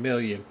 85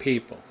 million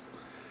people,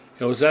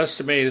 it was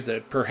estimated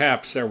that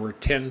perhaps there were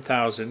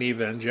 10,000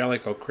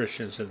 evangelical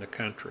Christians in the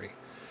country.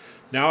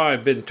 Now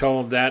I've been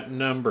told that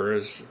number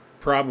is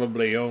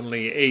probably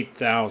only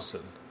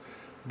 8,000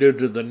 due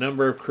to the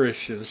number of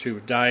Christians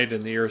who've died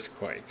in the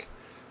earthquake.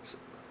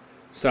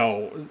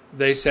 So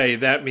they say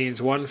that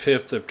means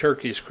 1/5 of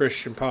Turkey's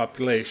Christian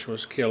population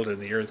was killed in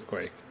the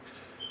earthquake.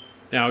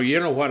 Now, you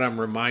know what I'm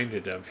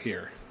reminded of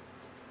here?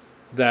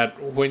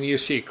 That when you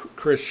see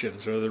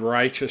Christians or the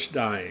righteous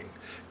dying,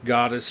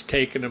 God has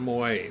taken them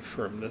away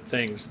from the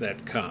things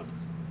that come.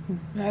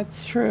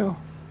 That's true.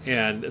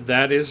 And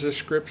that is a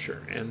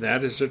scripture, and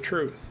that is a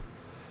truth.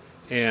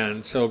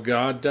 And so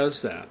God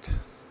does that.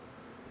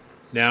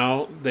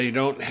 Now they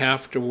don't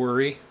have to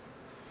worry.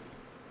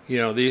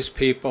 These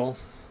people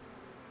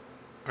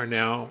are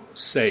now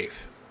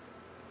safe.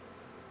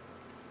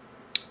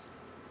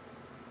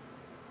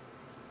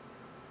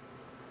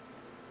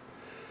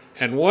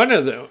 And one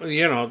of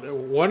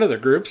the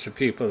groups of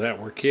people that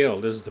were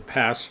killed is the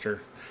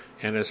pastor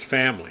and his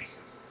family.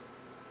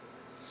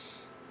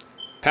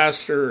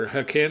 Pastor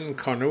Hakim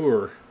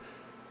Konur,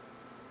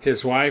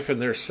 his wife and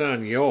their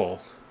son Yoel,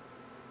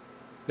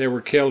 they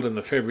were killed in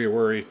the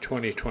February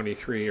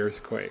 2023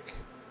 earthquake.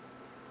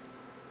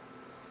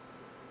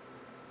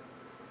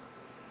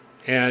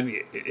 And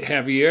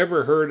have you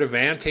ever heard of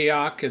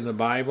Antioch in the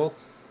Bible?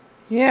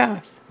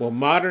 Yes. Well,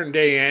 modern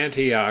day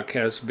Antioch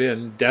has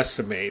been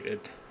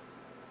decimated.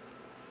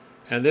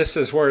 And this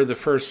is where the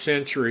first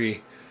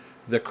century,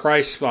 the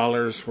Christ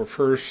followers were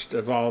first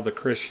of all the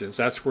Christians.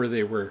 That's where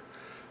they were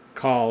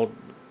called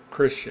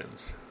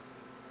Christians.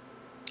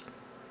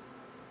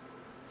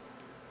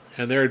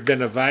 And there had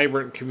been a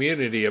vibrant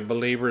community of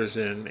believers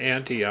in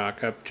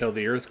Antioch up till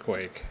the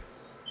earthquake.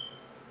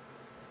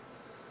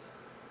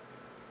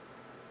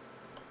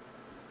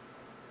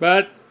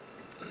 But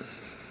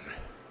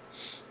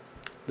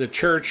the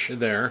church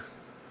there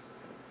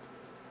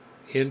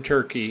in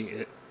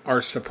Turkey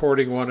are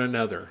supporting one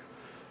another,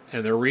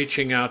 and they're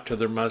reaching out to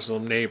their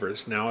Muslim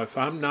neighbors. Now, if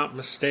I'm not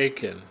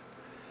mistaken,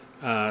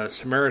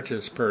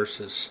 Samaritan's Purse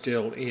is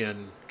still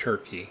in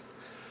Turkey.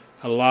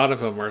 A lot of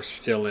them are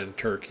still in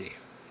Turkey.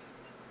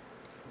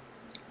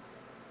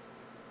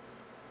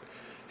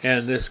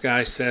 And this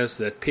guy says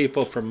that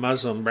people from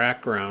Muslim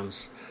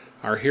backgrounds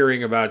are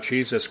hearing about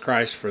Jesus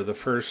Christ for the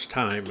first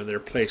time, and they're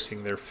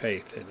placing their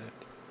faith in it.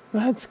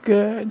 That's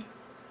good.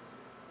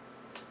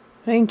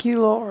 Thank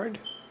you, Lord.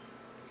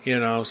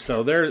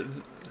 So there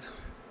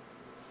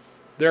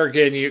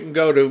again, you can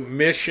go to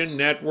Mission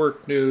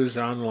Network News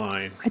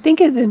online. I think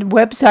the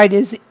website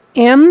is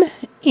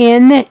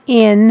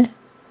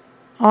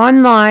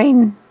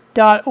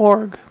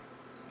mnnonline.org.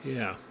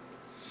 Yeah.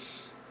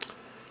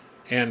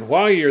 And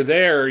while you're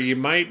there, you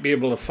might be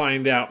able to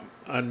find out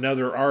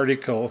another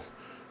article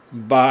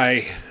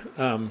by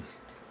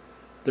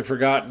the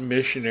Forgotten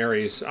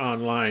Missionaries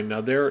online.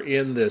 Now, they're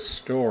in this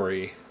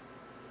story,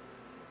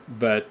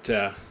 but,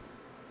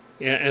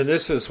 and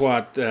this is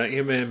what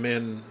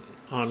MMN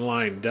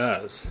Online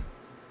does.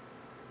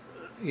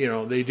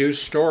 They do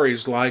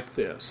stories like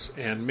this,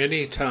 and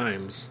many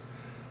times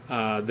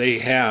they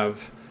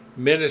have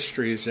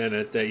ministries in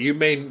it that you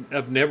may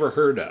have never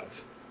heard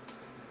of.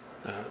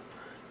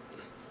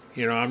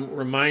 I'm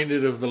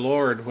reminded of the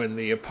Lord when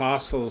the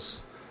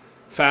apostles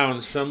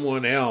found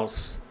someone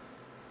else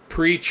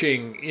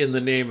preaching in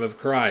the name of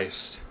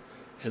Christ,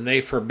 and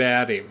they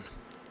forbade him.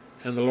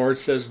 And the Lord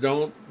says,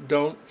 don't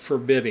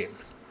forbid him,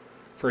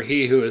 for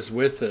he who is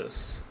with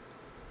us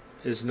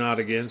is not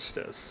against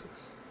us.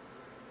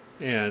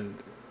 And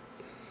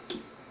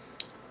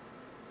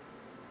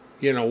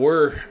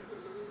we're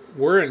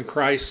in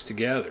Christ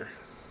together.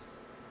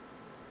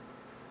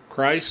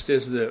 Christ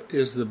is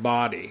the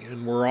body,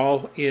 and we're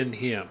all in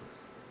him.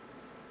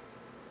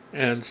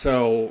 And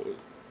so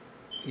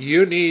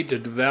you need to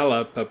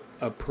develop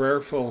a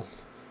prayerful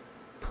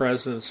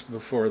presence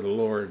before the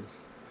Lord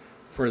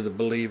for the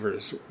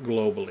believers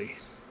globally.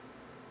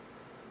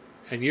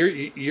 And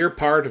you're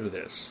part of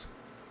this.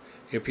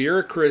 If you're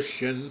a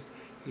Christian,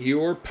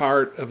 you're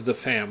part of the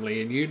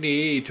family, and you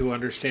need to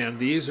understand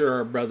these are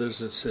our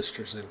brothers and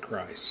sisters in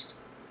Christ.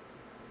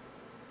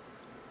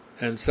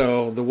 And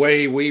so the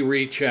way we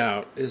reach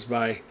out is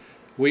by,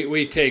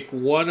 we take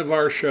one of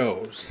our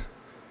shows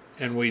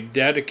and we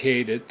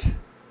dedicate it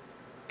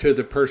to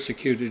the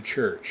persecuted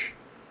church.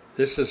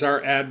 This is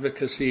our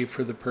advocacy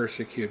for the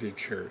persecuted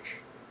church.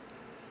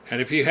 And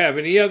if you have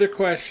any other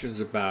questions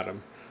about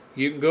them,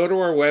 you can go to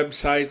our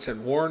websites at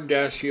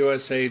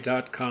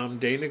warn-usa.com,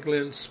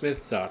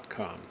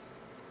 danaglennsmith.com.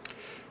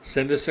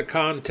 send us a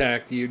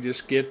contact. You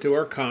just get to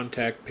our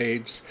contact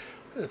page,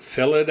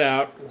 fill it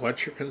out,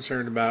 what you're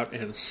concerned about,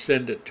 and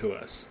send it to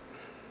us.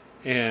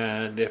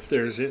 And if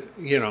there's,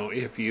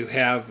 if you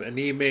have an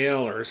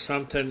email or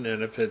something,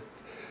 and if it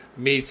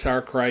meets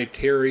our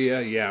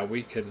criteria, yeah,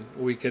 we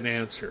can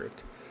answer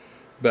it.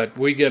 But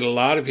we get a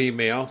lot of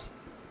email,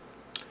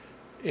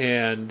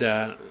 and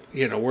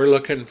we're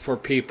looking for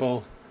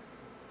people.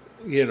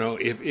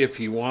 If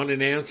you want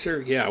an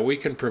answer, yeah, we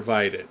can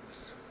provide it.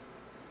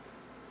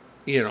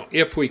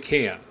 If we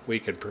can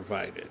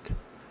provide it.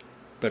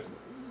 But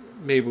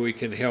maybe we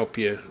can help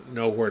you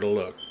know where to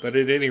look. But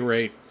at any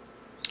rate,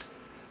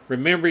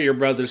 remember your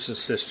brothers and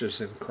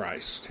sisters in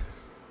Christ.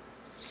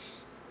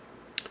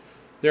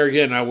 There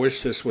again, I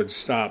wish this would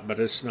stop, but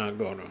it's not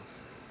going to.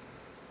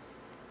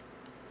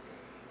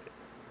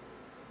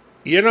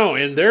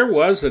 And there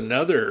was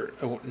another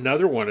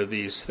one of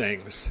these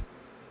things,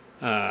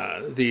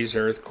 these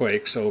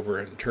earthquakes over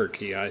in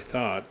Turkey, I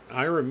thought.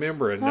 I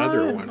remember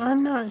another one.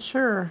 I'm not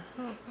sure.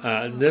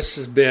 And this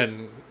has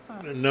been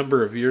a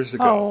number of years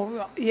ago.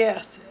 Oh,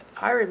 yes.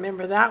 I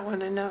remember that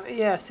one.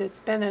 Yes, it's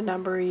been a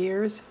number of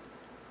years.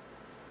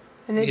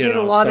 And it did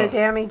a lot of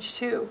damage,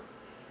 too.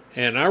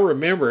 And I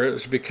remember it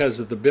was because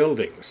of the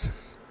buildings.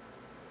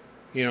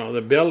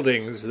 The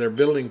buildings, their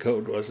building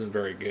code wasn't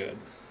very good.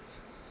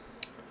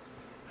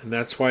 And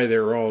that's why they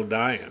were all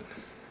dying.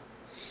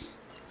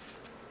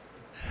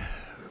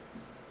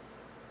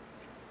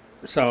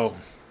 So,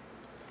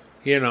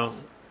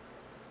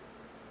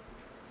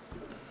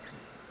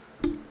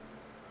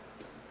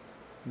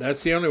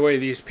 that's the only way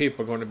these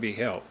people are going to be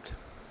helped.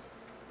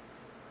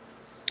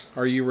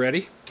 Are you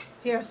ready?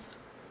 Yes.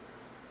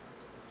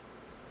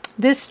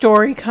 This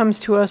story comes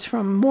to us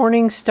from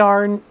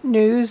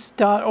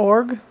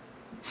morningstarnews.org,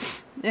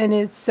 and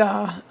it's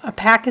a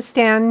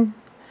Pakistan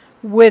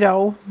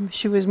widow.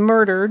 She was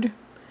murdered,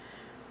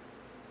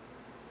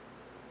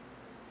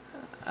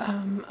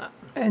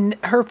 and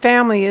her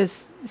family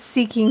is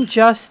seeking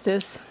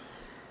justice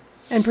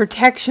and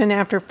protection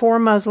after 4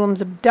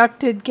 Muslims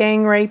abducted,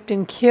 gang raped,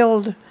 and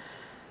killed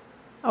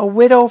a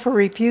widow for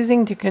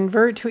refusing to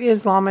convert to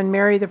Islam and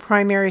marry the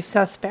primary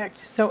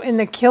suspect. So in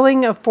the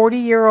killing of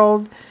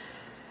 40-year-old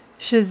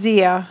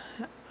Shazia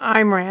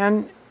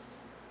Imran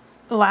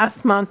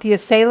last month, the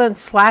assailant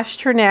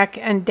slashed her neck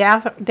and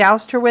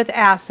doused her with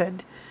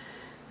acid,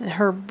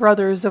 her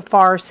brother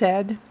Zafar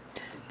said,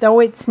 though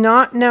it's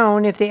not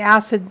known if the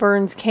acid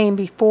burns came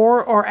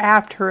before or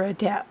after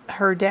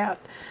her death.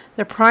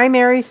 The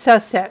primary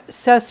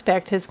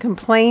suspect has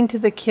complained to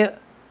the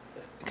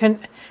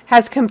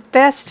has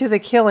confessed to the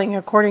killing,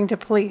 according to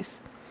police.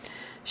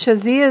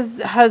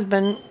 Shazia's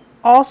husband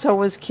also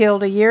was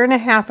killed a year and a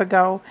half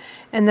ago,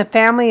 and the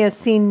family has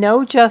seen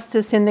no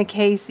justice in the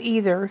case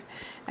either,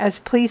 as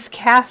police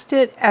cast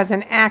it as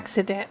an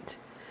accident,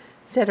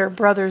 said her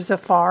brother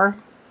Zafar.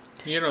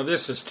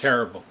 This is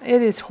terrible.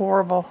 It is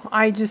horrible.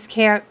 I just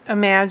can't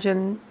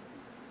imagine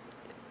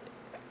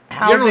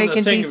how they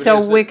can be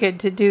so wicked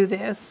to do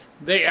this.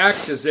 They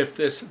act as if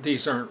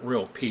these aren't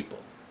real people.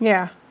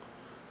 Yeah.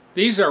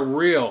 These are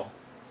real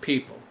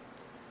people.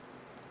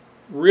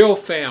 Real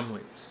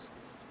families.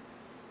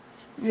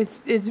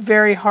 It's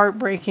very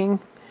heartbreaking,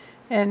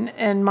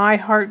 and my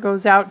heart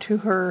goes out to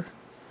her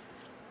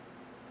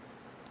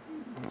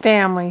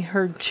family,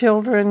 her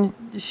children.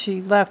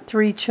 She left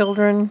 3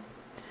 children,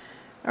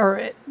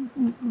 or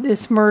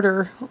this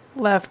murder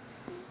left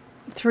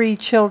 3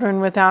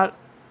 children without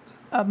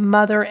a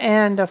mother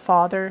and a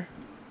father.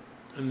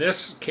 And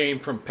this came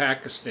from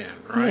Pakistan,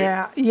 right?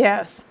 Yeah,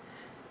 yes.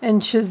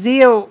 And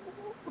Shazia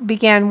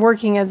began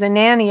working as a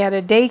nanny at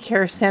a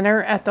daycare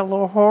center at the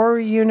Lahore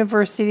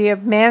University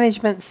of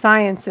Management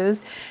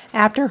Sciences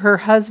after her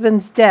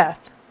husband's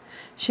death.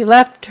 She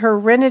left her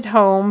rented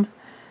home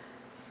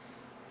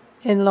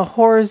in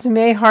Lahore's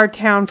Mehar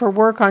town for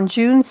work on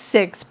June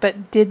 6,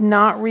 but did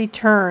not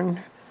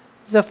return,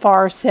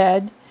 Zafar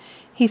said.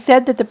 He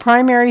said that the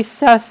primary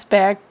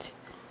suspect,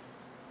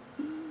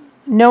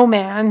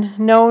 Noman,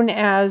 known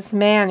as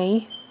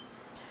Manny,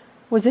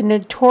 was a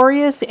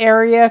notorious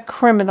area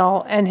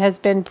criminal and has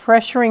been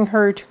pressuring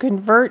her to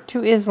convert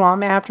to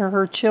Islam after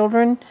her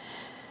children,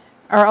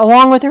 or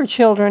along with her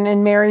children,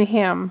 and marry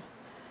him.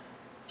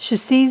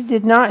 Shaziz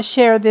did not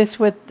share this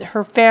with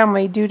her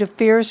family due to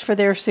fears for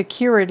their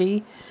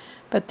security,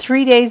 but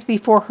 3 days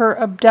before her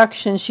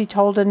abduction, she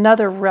told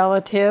another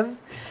relative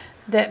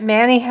that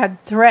Manny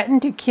had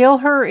threatened to kill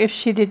her if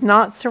she did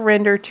not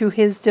surrender to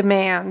his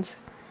demands.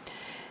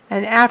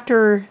 And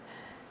after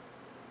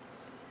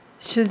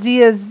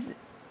Shazia's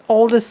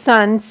oldest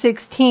son,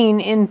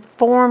 16,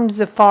 informed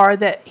Zafar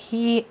that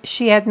she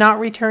had not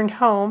returned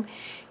home,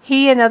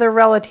 he and other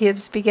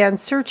relatives began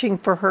searching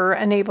for her,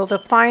 unable to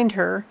find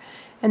her,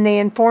 and they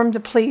informed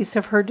the police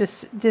of her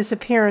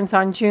disappearance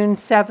on June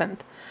 7th.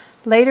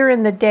 Later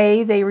in the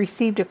day, they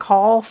received a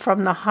call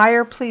from the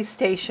Higher police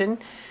station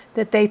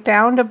that they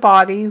found a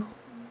body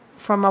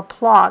from a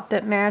plot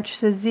that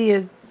matched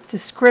Shazia's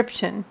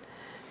description.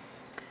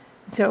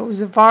 So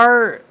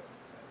Zafar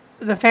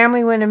The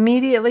family went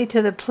immediately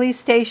to the police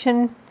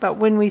station, but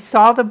when we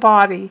saw the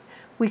body,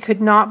 we could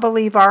not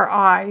believe our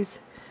eyes.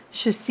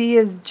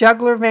 Shasia's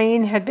jugular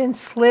vein had been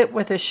slit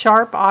with a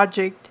sharp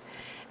object,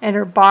 and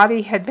her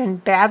body had been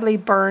badly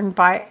burned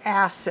by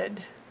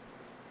acid.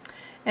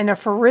 And a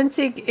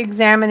forensic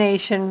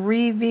examination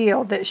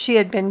revealed that she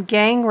had been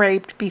gang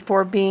raped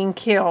before being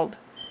killed.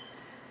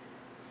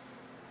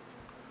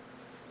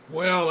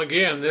 Well,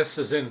 again, this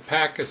is in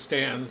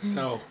Pakistan,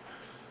 so,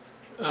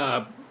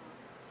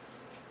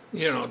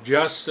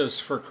 justice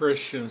for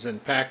Christians in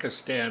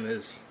Pakistan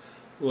is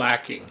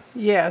lacking.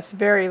 Yes,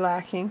 very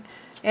lacking.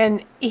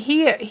 And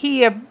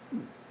he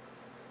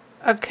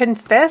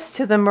confessed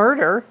to the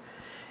murder,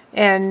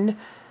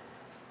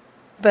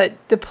 but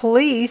the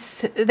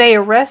police, they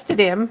arrested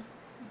him,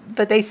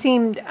 but they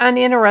seemed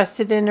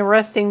uninterested in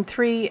arresting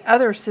 3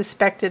 other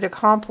suspected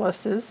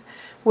accomplices,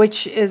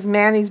 which is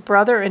Manny's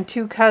brother and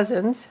 2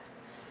 cousins.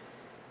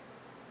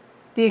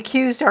 The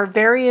accused are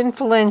very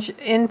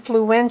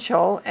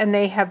influential, and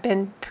they have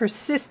been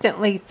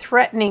persistently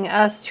threatening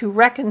us to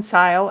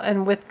reconcile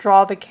and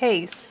withdraw the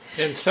case.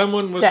 And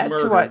someone was That's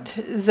murdered. what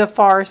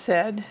Zafar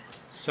said.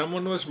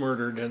 Someone was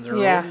murdered, and their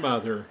Yeah. own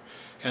mother,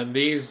 and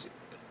these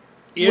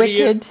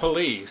idiot Wicked.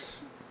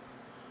 police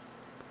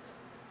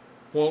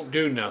won't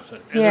do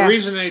nothing. And Yeah. the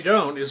reason they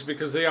don't is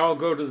because they all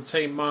go to the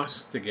same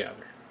mosque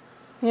together.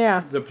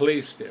 Yeah. The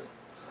police do.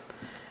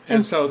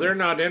 And so they're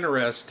not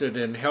interested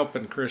in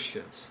helping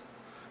Christians.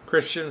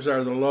 Christians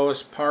are the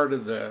lowest part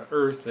of the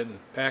earth in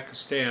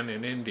Pakistan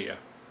and India.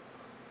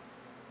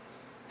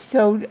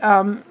 So,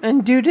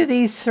 and due to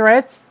these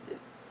threats,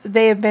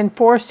 they have been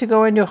forced to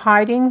go into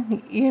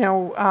hiding,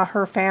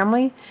 her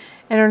family,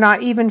 and are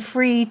not even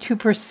free to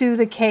pursue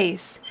the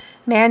case.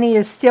 Manny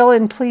is still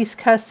in police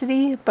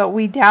custody, but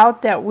we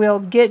doubt that we'll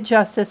get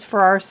justice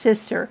for our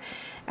sister,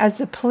 as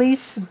the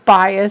police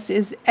bias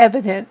is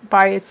evident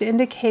by its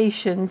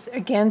indications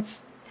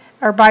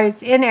by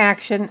its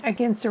inaction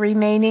against the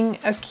remaining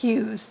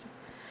accused.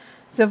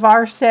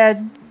 Zavar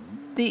said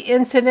the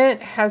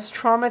incident has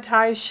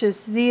traumatized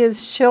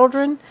Shazia's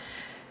children,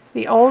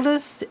 the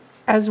oldest,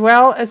 as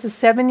well as a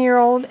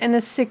 7-year-old and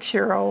a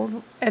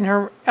 6-year-old, and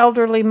her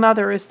elderly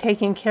mother is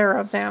taking care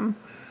of them.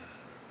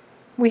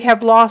 We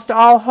have lost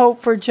all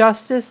hope for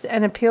justice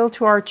and appeal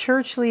to our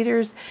church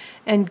leaders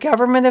and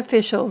government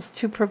officials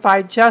to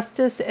provide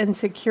justice and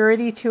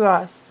security to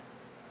us.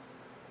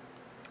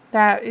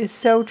 That is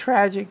so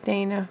tragic,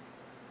 Dana.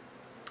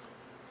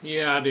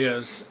 Yeah, it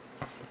is.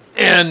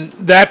 And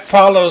that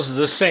follows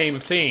the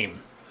same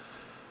theme.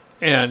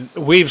 And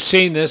we've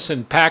seen this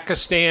in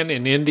Pakistan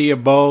and India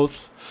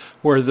both,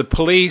 where the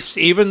police,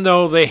 even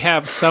though they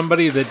have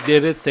somebody that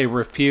did it, they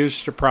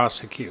refuse to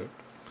prosecute.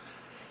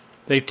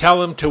 They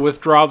tell them to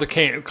withdraw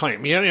the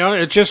claim.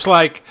 It's just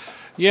like,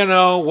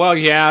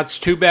 it's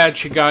too bad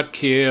she got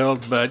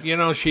killed, but,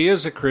 she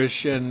is a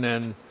Christian,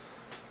 and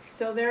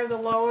So they're the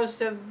lowest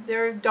of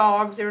their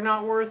dogs. They're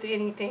not worth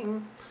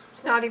anything.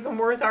 It's not even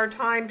worth our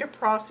time to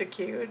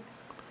prosecute.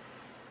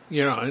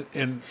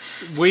 And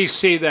we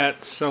see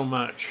that so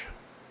much.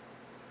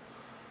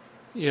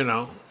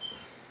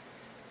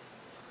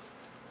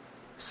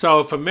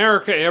 So if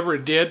America ever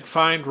did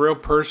find real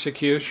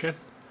persecution,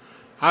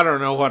 I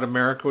don't know what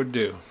America would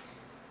do.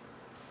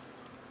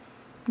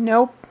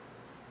 Nope.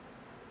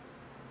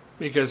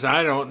 Because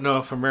I don't know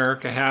if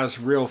America has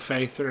real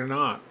faith or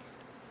not.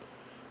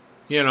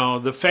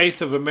 The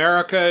faith of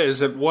America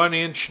is at 1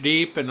 inch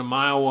deep and a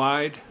mile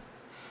wide.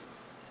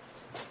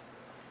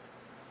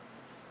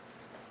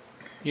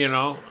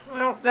 Well,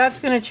 that's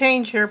going to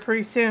change here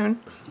pretty soon.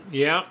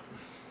 Yeah.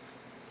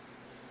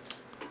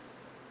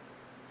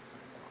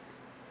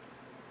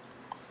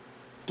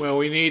 Well,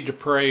 we need to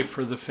pray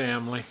for the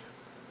family.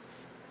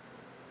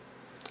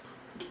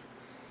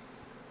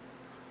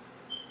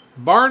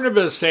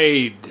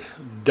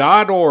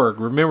 BarnabasAid.org.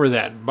 Remember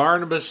that.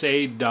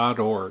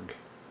 BarnabasAid.org.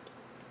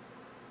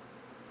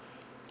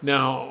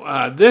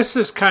 Now, this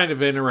is kind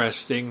of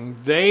interesting.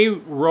 They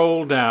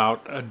rolled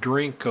out a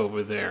drink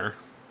over there.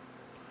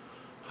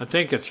 I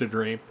think it's a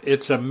drink.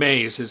 It's a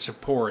maize. It's a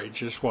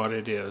porridge is what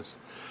it is.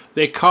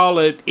 They call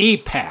it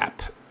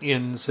EPAP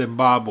in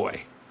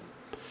Zimbabwe.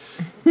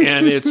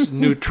 And it's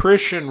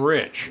nutrition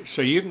rich.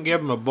 So you can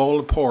give them a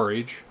bowl of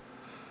porridge.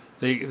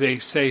 They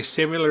say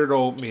similar to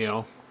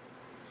oatmeal.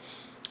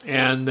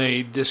 And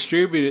they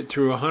distribute it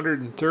through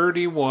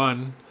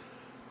 131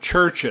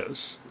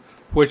 churches,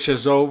 which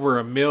is over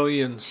 1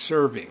 million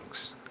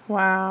servings.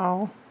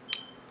 Wow.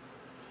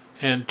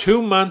 And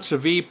 2 months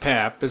of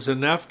EPAP is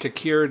enough to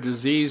cure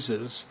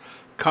diseases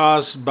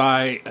caused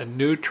by a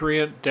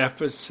nutrient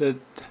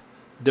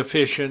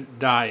deficient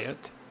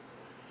diet.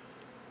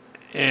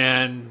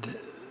 And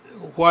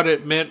what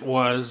it meant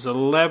was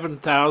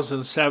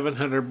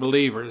 11,700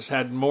 believers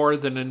had more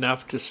than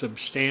enough to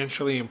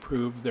substantially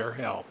improve their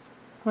health.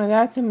 Well,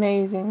 that's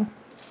amazing.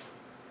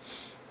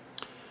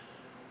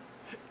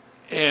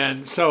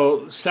 And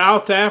so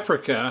South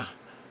Africa,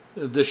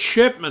 the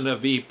shipment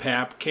of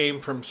EPAP came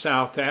from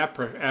South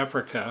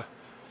Africa,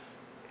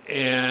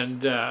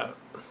 and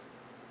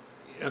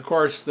of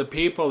course, the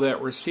people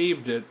that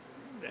received it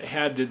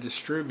had to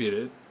distribute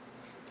it.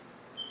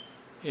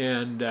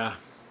 And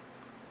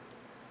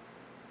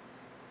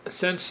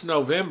since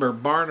November,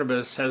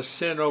 Barnabas has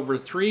sent over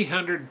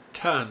 300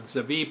 tons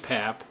of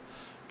EPAP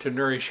to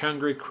nourish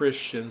hungry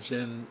Christians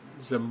in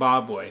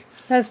Zimbabwe.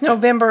 That's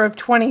November of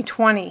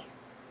 2020.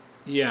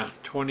 Yeah,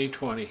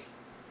 2020.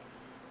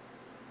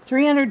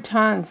 300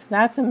 tons.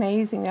 That's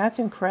amazing. That's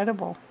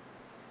incredible.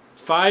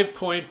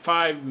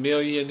 5.5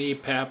 million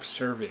EPAP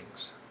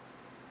servings.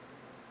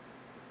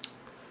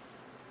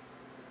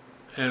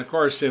 And of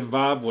course,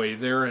 Zimbabwe,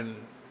 they're in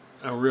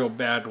a real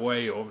bad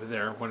way over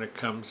there when it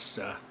comes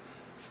to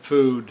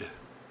food.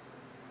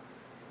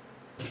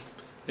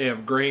 They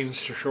have grain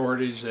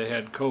shortage, they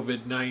had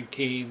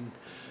COVID-19,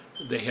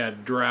 they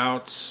had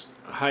droughts,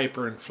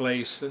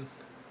 hyperinflation,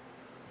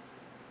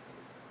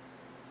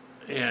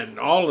 and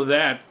all of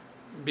that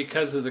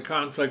because of the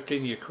conflict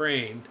in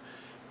Ukraine.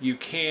 You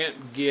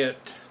can't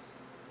get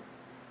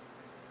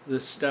the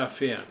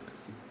stuff in.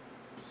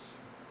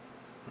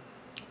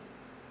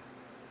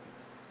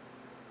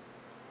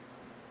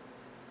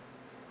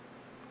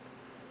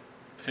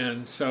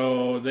 And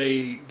so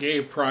they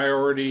gave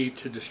priority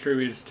to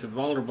distribute it to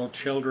vulnerable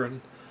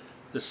children,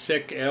 the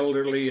sick,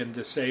 elderly, and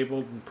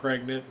disabled, and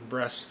pregnant and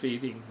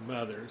breastfeeding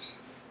mothers.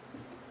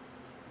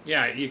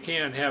 Yeah, you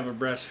can't have a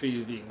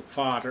breastfeeding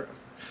father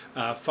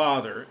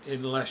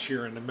unless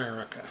you're in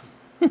America.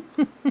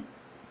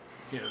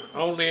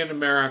 Only in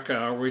America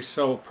are we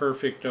so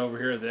perfect over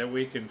here that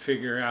we can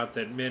figure out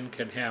that men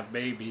can have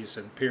babies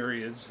and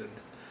periods. And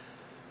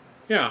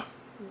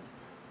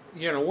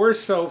we're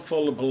so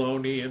full of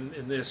baloney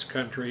in this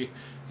country.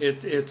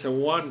 It's a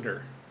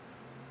wonder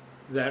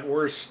that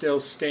we're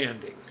still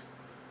standing.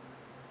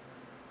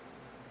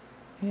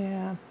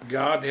 Yeah.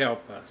 God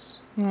help us.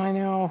 I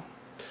know.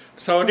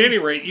 So at any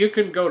rate, you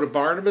can go to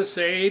Barnabas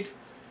Aid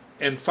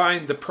and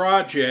find the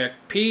project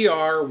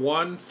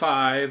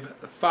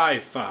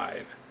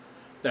PR1555.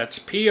 That's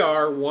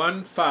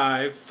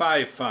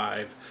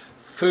PR1555,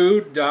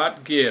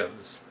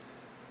 food.gives.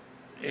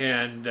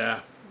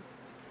 And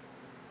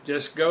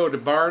just go to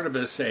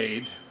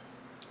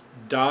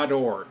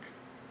barnabasaid.org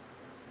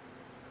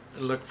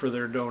and look for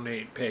their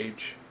donate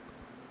page.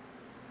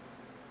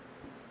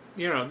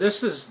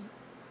 This is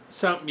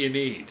something you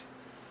need.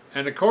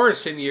 And of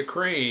course, in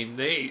Ukraine,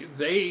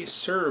 they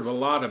serve a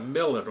lot of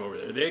millet over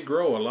there. They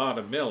grow a lot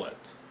of millet.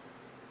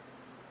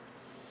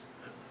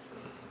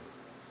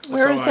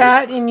 Where is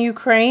that in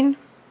Ukraine?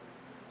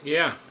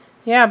 Yeah.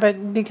 Yeah,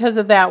 but because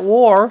of that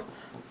war,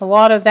 a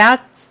lot of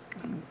that's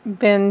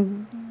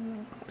been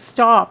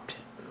stopped.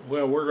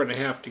 Well, we're going to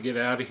have to get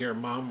out of here,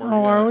 Mom.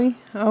 Are we?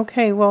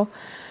 Okay, well,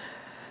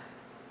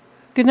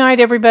 good night,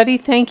 everybody.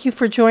 Thank you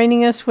for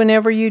joining us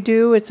whenever you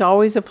do. It's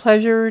always a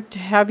pleasure to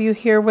have you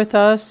here with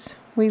us.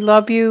 We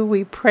love you.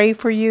 We pray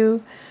for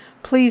you.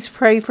 Please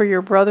pray for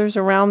your brothers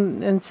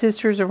around and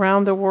sisters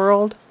around the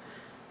world.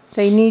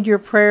 They need your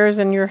prayers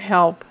and your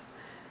help.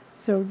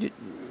 So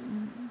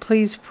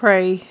please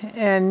pray.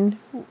 And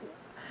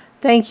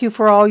thank you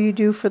for all you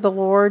do for the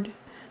Lord.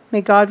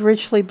 May God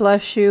richly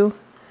bless you.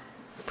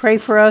 Pray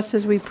for us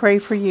as we pray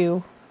for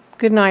you.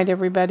 Good night,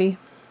 everybody.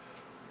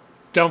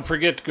 Don't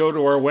forget to go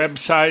to our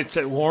websites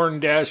at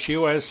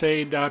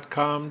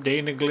warn-usa.com,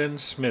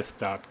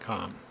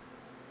 danaglennsmith.com.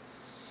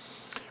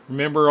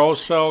 Remember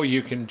also,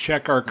 you can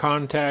check our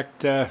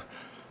contact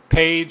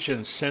page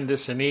and send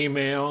us an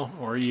email,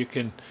 or you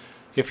can,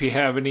 if you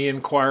have any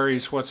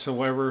inquiries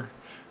whatsoever,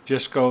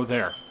 just go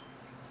there.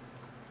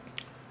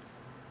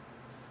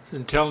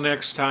 Until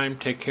next time,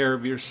 take care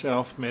of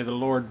yourself. May the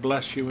Lord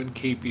bless you and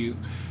keep you.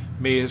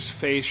 May His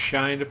face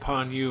shine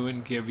upon you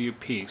and give you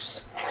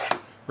peace.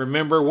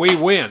 Remember, we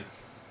win.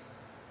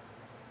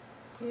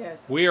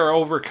 Yes. We are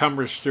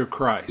overcomers through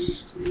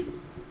Christ.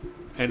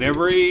 And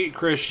every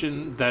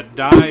Christian that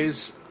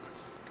dies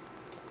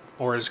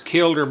or is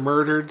killed or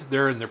murdered,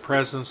 they're in the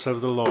presence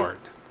of the Lord.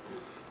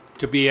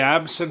 To be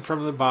absent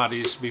from the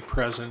body is to be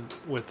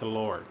present with the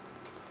Lord.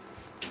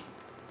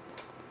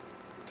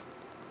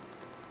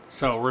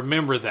 So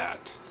remember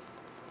that.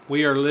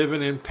 We are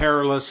living in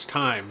perilous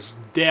times.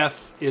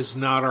 Death is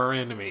not our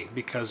enemy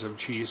because of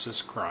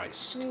Jesus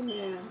Christ.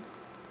 Amen.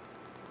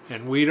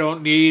 And we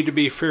don't need to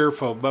be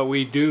fearful, but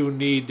we do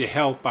need to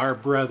help our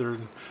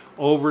brethren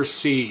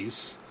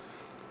overseas.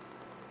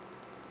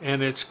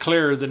 And it's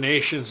clear the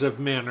nations of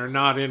men are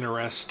not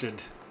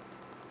interested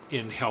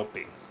in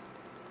helping.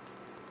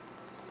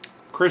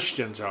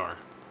 Christians are.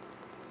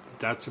 But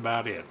that's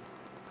about it.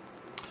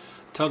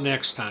 Till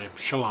next time,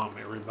 shalom,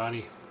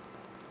 everybody.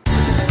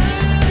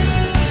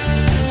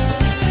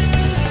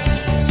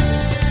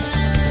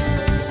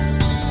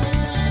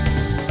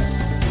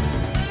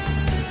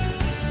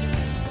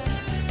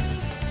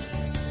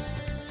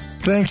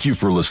 Thank you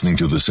for listening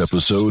to this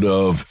episode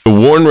of The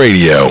Warn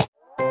Radio.